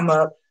coffin come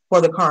up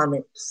for the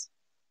karmics.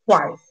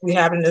 Twice we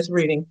have in this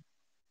reading.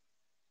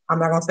 I'm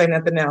not going to say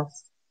nothing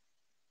else.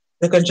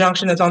 The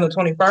conjunction is on the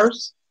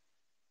 21st.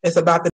 It's about the